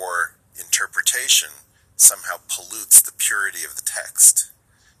therefore, interpretation somehow pollutes the purity of the text.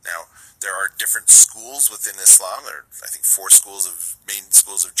 Now, there are different schools within Islam. There are, I think, 4 main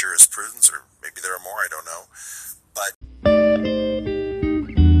schools of jurisprudence, or maybe there are more, I don't know.